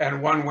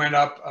 and one went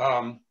up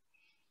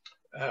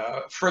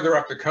further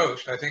up the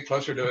coast, I think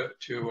closer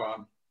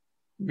to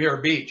Muir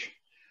Beach.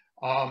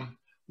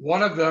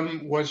 One of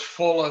them was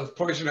full of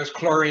poisonous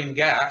chlorine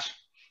gas,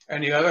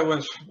 and the other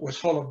one was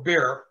full of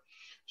beer.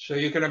 So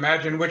you can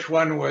imagine which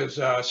one was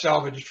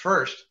salvaged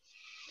first.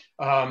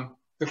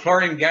 The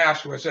chlorine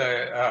gas was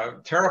a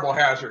terrible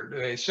hazard.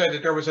 They said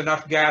that there was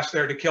enough gas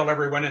there to kill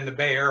everyone in the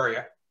Bay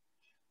Area.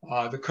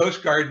 The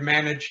Coast Guard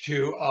managed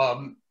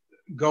to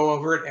go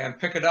over it and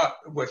pick it up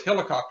with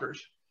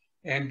helicopters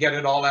and get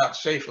it all out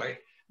safely.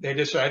 They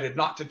decided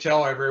not to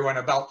tell everyone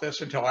about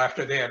this until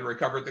after they had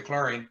recovered the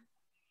chlorine.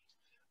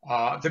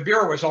 The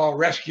beer was all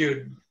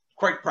rescued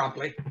quite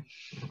promptly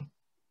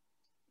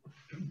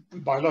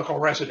by local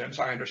residents,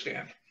 I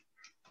understand.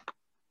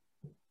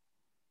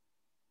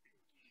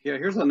 Yeah,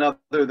 here's another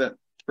that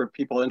for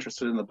people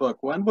interested in the book.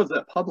 When was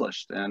it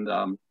published? And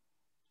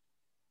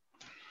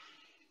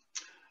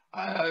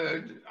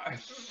I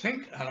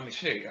think, let me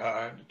see,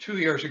 2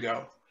 years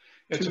ago.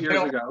 It's 2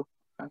 years ago.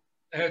 Okay.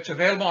 It's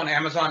available on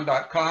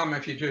Amazon.com.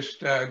 If you just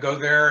go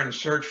there and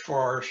search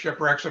for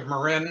Shipwrecks of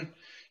Marin,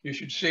 you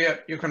should see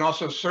it. You can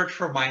also search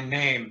for my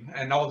name.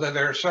 And although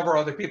there are several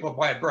other people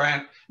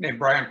named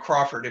Brian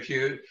Crawford, if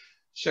you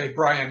say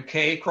Brian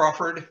K.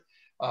 Crawford,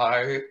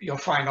 you'll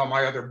find all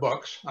my other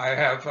books. I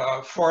have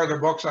 4 other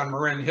books on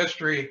Marin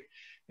history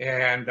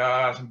and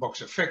some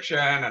books of fiction,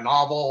 a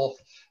novel,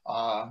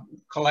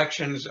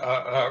 collections,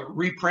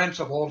 reprints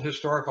of old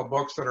historical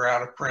books that are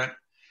out of print.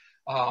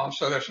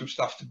 So there's some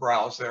stuff to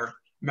browse there.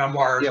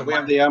 Memoirs. Yeah, we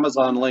have the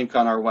Amazon link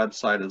on our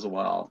website as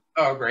well.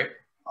 Oh, great.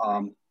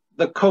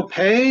 The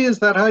Copee, is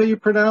that how you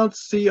pronounce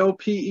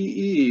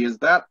C-O-P-E-E? Is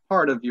that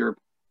part of your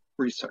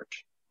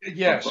research?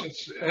 Yes,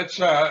 it's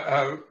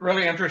a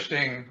really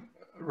interesting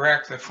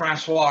wreck, the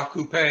Francois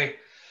Coupé.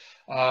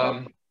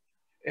 And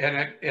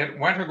it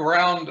went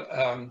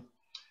around,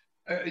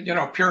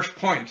 Pierce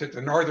Point at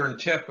the northern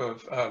tip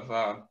of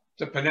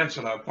the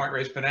peninsula, Point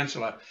Reyes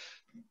Peninsula.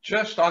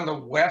 Just on the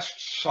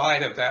west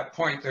side of that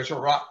point, there's a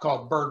rock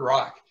called Bird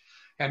Rock.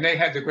 And they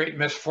had the great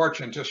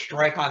misfortune to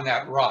strike on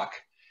that rock.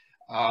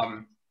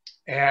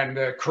 And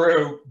the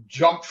crew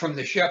jumped from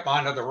the ship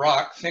onto the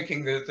rock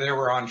thinking that they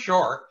were on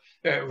shore.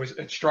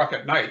 It struck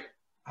at night.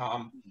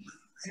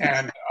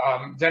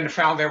 Then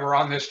found they were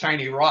on this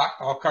tiny rock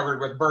all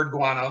covered with bird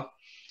guano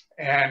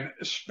and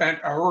spent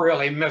a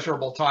really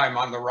miserable time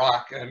on the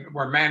rock, and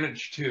were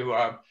managed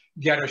to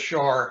get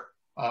ashore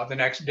the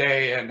next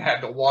day and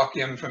had to walk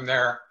in from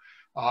there,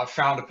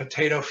 found a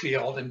potato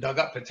field and dug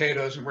up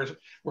potatoes, and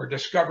were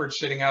discovered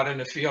sitting out in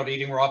the field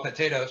eating raw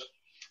potatoes.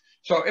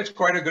 So it's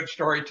quite a good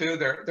story too.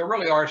 There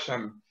really are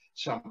some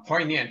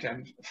poignant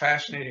and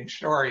fascinating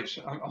stories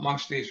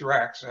amongst these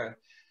wrecks.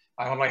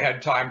 I only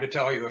had time to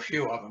tell you a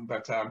few of them,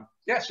 but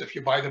yes, if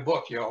you buy the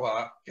book,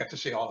 you'll get to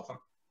see all of them.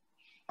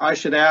 I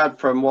should add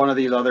from one of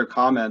these other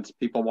comments,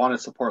 people want to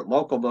support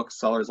local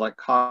booksellers like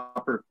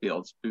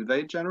Copperfields. Do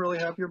they generally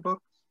have your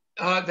books?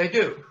 They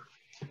do.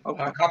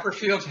 Okay.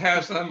 Copperfields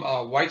has them,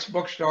 White's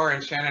Bookstore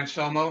in San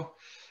Anselmo,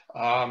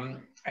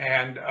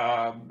 and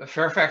the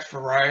Fairfax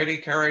Variety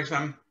carries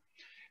them.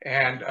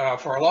 And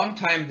for a long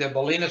time, the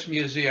Bolinas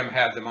Museum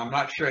had them. I'm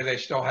not sure they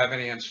still have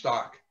any in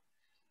stock.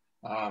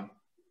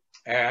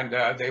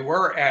 And they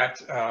were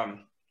at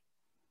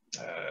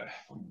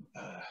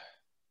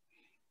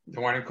the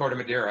one in Corte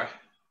Madera,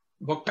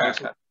 Book Pass.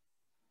 Okay.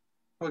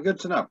 Well, good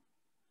to know.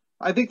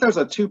 I think there's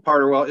a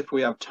two-parter, well, if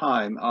we have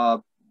time.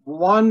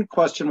 One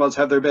question was,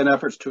 have there been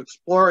efforts to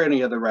explore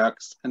any of the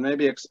wrecks? And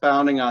maybe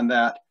expounding on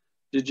that,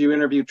 did you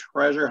interview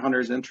treasure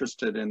hunters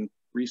interested in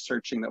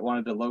researching that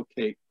wanted to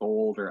locate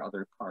gold or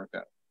other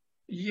cargo?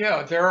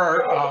 Yeah, there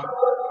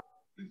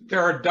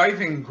are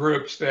diving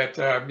groups that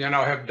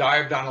have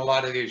dived on a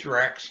lot of these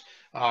wrecks.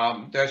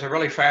 There's a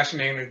really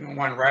fascinating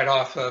one right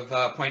off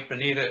of Point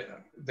Bonita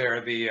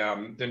there, the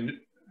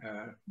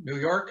New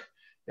York,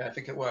 yeah, I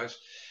think it was,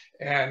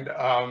 and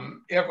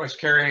it was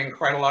carrying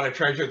quite a lot of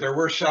treasure. There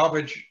were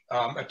salvage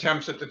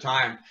attempts at the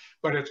time,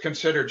 but it's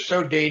considered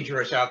so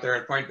dangerous out there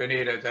at Point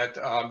Bonita that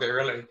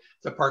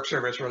the Park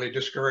Service really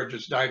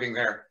discourages diving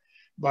there.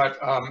 But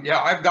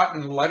yeah, I've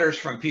gotten letters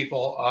from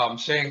people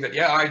saying that,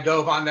 yeah, I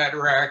dove on that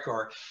wreck,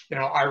 or,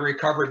 I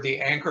recovered the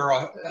anchor.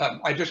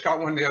 I just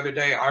got one the other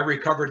day. I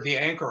recovered the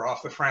anchor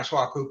off the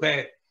Francois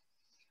Coupé.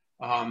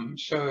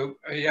 So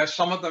yeah,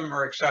 some of them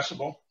are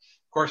accessible.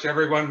 Of course,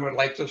 everyone would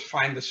like to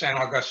find the San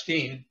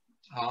Agustin.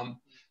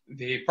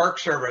 The Park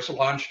Service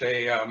launched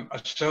a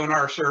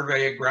sonar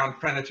survey, ground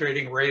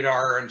penetrating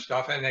radar and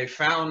stuff, and they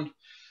found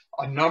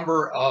a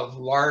number of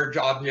large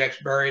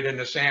objects buried in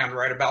the sand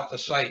right about the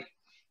site.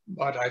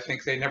 But I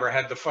think they never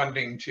had the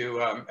funding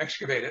to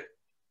excavate it.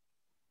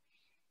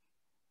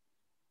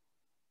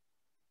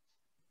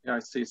 Yeah, I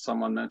see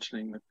someone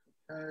mentioning the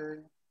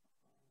Coupé.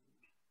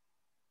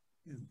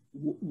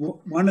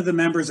 One of the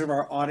members of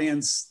our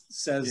audience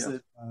says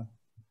that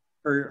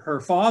her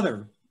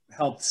father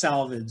helped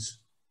salvage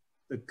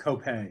the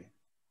Kopay.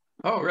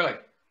 Oh, really?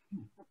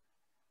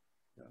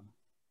 So,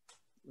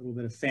 a little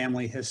bit of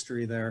family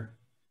history there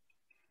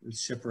with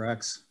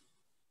shipwrecks.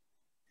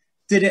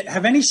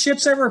 Have any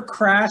ships ever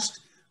crashed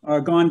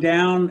or gone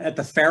down at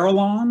the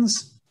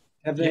Farallones?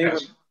 Have they ever?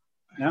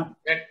 No?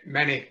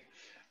 Many.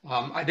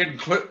 I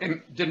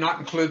did not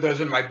include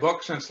those in my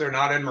book since they're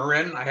not in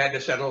Marin. I had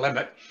to set a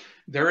limit.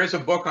 There is a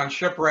book on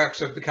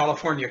shipwrecks of the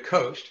California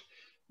coast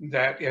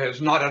that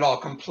is not at all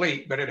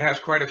complete, but it has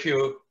quite a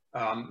few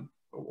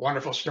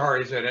wonderful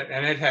stories in it,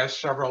 and it has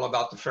several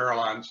about the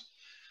Farallones.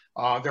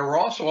 There were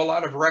also a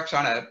lot of wrecks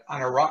on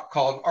a rock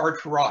called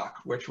Arch Rock,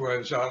 which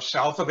was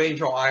south of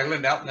Angel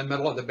Island, out in the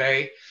middle of the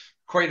bay.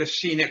 Quite a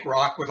scenic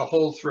rock with a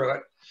hole through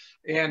it.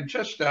 And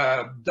just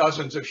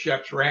dozens of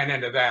ships ran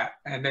into that,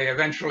 and they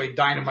eventually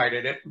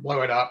dynamited it,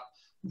 blew it up.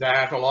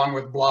 That, along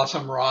with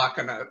Blossom Rock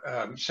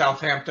and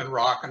Southampton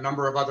Rock, a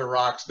number of other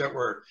rocks that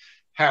were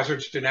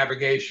hazards to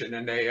navigation,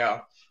 and they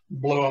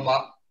blew them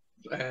up,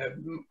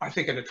 I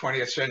think in the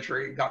 20th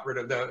century, got rid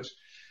of those.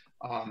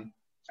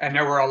 And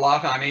there were a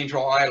lot on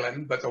Angel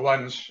Island, but the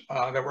ones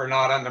that were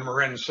not on the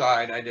Marin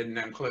side, I didn't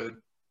include.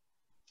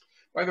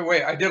 By the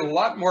way, I did a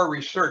lot more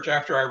research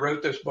after I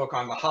wrote this book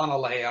on the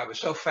Hanalei. I was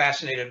so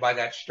fascinated by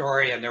that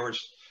story, and there was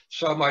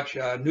so much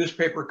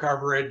newspaper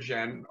coverage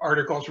and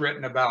articles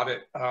written about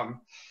it.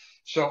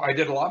 So I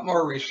did a lot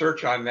more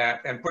research on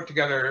that and put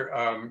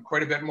together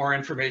quite a bit more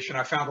information.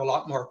 I found a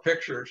lot more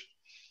pictures.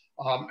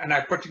 And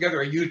I put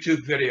together a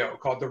YouTube video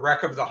called The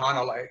Wreck of the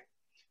Hanalei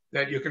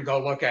that you can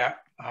go look at.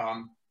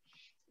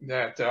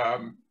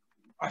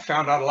 I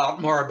found out a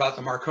lot more about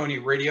the Marconi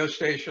radio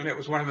station. It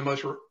was one of the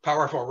most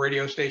powerful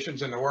radio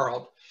stations in the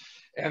world.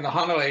 And the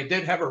Hanalei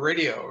did have a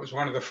radio. It was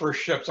one of the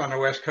first ships on the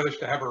West Coast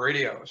to have a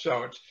radio.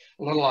 So it's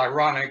a little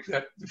ironic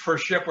that the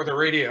first ship with a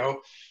radio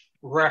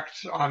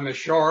wrecked on the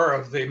shore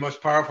of the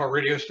most powerful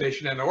radio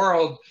station in the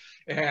world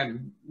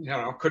and,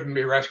 couldn't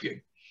be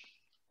rescued.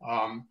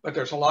 But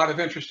there's a lot of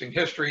interesting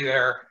history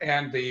there.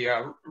 And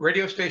the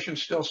radio station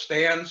still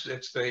stands.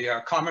 It's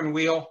the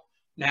Commonweal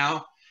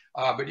now.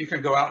 But you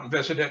can go out and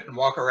visit it and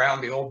walk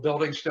around. The old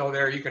building's still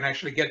there. You can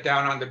actually get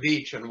down on the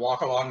beach and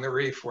walk along the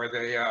reef where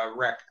the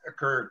wreck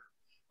occurred.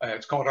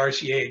 It's called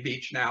RCA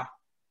Beach now.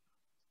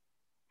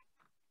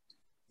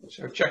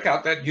 So check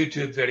out that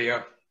YouTube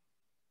video.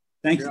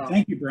 Thank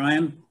you,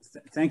 Brian.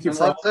 Thank you. And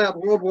let's say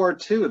World War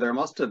II, there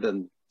must have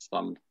been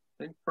some,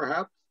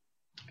 perhaps?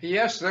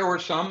 Yes, there were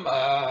some.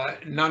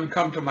 None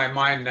come to my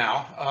mind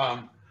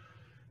now.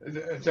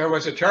 There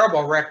was a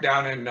terrible wreck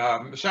down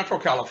in Central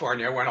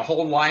California when a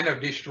whole line of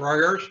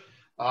destroyers,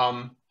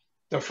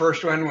 the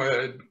first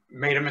one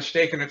made a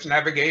mistake in its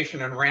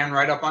navigation and ran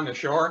right up on the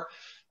shore,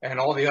 and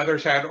all the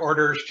others had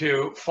orders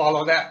to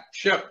follow that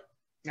ship.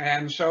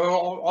 And so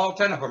all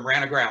 10 of them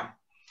ran aground.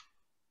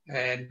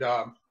 And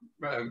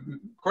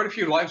quite a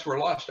few lives were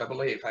lost, I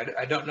believe.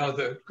 I don't know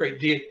the great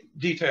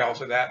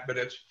details of that, but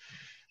it's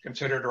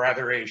considered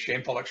rather a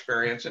shameful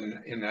experience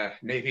in the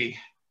Navy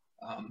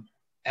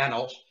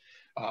annals.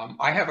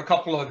 I have a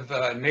couple of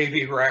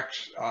Navy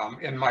wrecks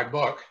in my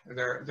book.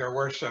 There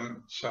were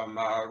some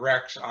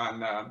wrecks on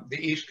the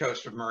east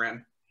coast of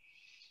Marin.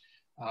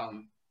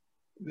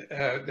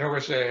 There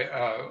was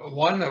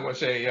one that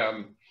was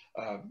a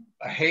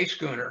hay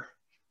schooner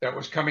that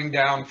was coming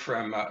down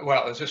from, it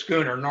was a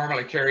schooner,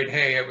 normally carried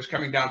hay. It was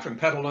coming down from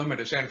Petaluma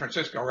to San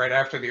Francisco right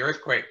after the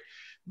earthquake,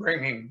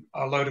 bringing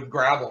a load of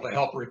gravel to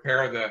help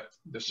repair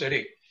the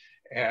city.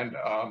 And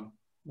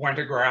went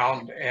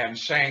aground and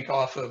sank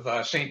off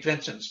of St.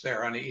 Vincent's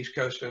there on the east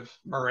coast of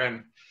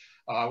Marin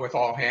with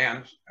all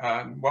hands.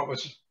 What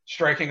was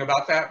striking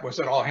about that was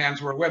that all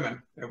hands were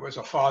women. It was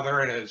a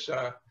father and his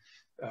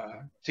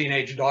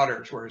teenage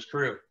daughters were his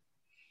crew.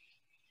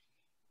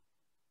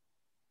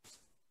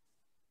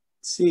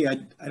 See, I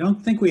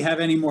don't think we have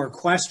any more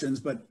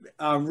questions, but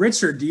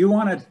Richard, do you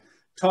want to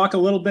talk a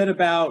little bit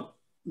about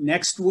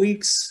next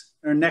week's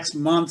or next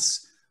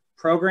month's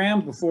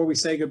program before we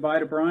say goodbye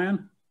to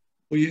Brian?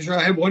 Well,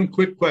 I have one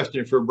quick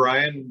question for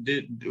Brian.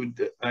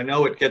 I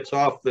know it gets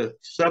off the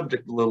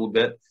subject a little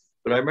bit,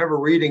 but I remember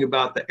reading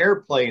about the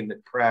airplane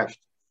that crashed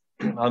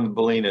on the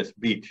Bolinas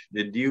Beach.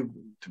 Did you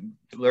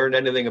learn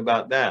anything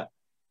about that?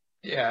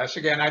 Yes,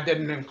 again, I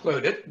didn't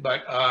include it,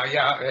 but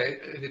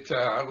it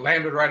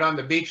landed right on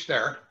the beach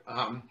there.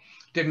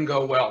 Didn't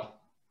go well,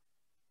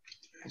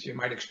 as you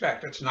might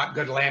expect. It's not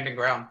good landing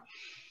ground.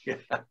 Yeah.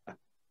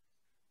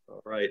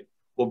 All right.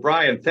 Well,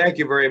 Brian, thank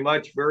you very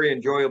much. Very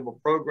enjoyable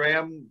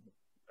program.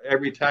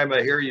 Every time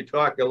I hear you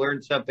talk, I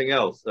learn something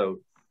else.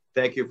 So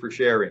thank you for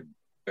sharing.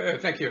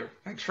 Thank you.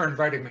 Thanks for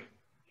inviting me.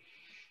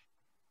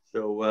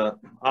 So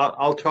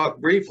I'll talk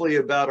briefly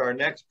about our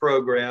next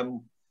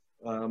program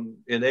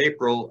in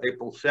April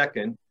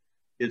 2nd.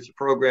 It's a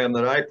program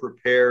that I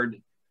prepared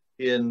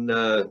in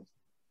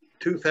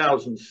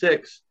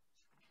 2006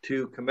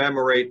 to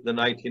commemorate the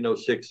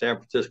 1906 San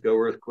Francisco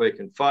earthquake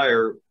and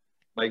fire.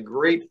 My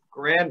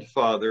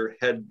great-grandfather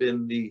had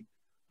been the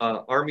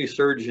Army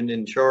surgeon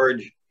in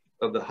charge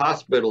of the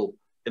hospital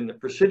in the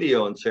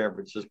Presidio in San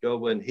Francisco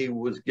when he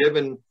was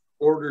given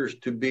orders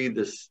to be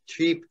the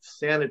chief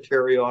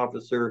sanitary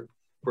officer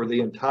for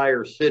the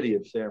entire city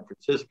of San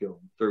Francisco.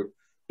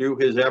 Through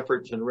his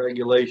efforts and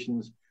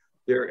regulations,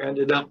 there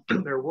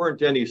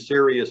weren't any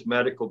serious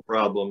medical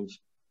problems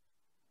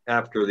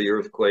after the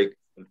earthquake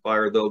and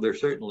fire, though there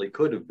certainly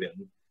could have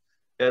been.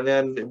 And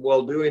then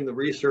while doing the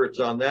research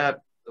on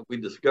that, we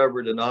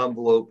discovered an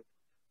envelope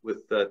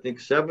with, I think,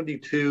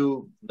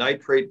 72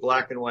 nitrate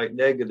black and white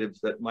negatives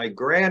that my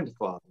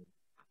grandfather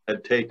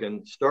had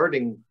taken,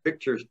 starting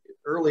pictures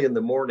early in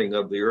the morning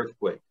of the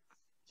earthquake.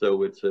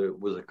 So it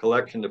was a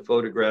collection of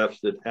photographs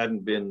that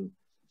hadn't been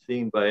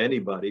seen by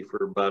anybody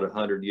for about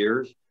 100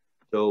 years.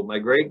 So my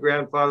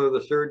great-grandfather,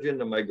 the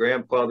surgeon, and my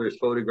grandfather's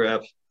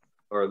photographs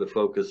are the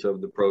focus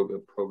of the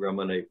program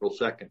on April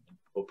 2nd.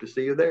 Hope to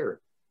see you there.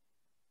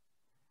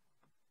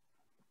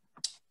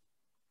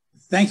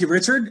 Thank you,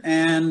 Richard.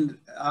 And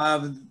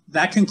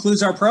that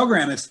concludes our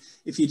program.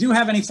 If you do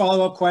have any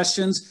follow-up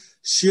questions,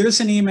 shoot us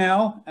an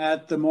email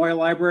at the Moya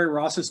Library,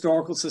 Ross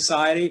Historical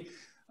Society.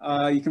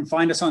 You can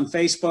find us on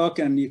Facebook,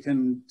 and you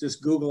can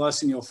just Google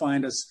us and you'll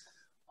find us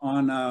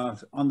on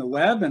the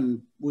web.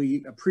 And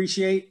we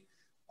appreciate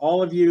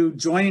all of you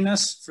joining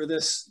us for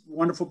this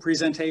wonderful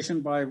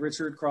presentation by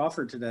Richard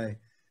Crawford today.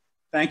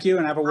 Thank you,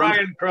 and have a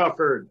Brian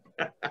Crawford.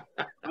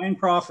 Brian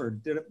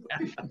Crawford. Did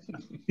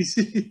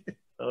it?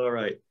 All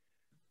right.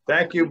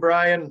 Thank you,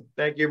 Brian.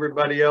 Thank you,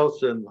 everybody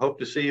else, and hope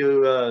to see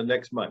you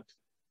next month.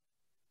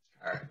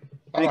 All right.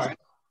 Bye-bye.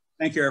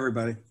 Thank you,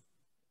 everybody.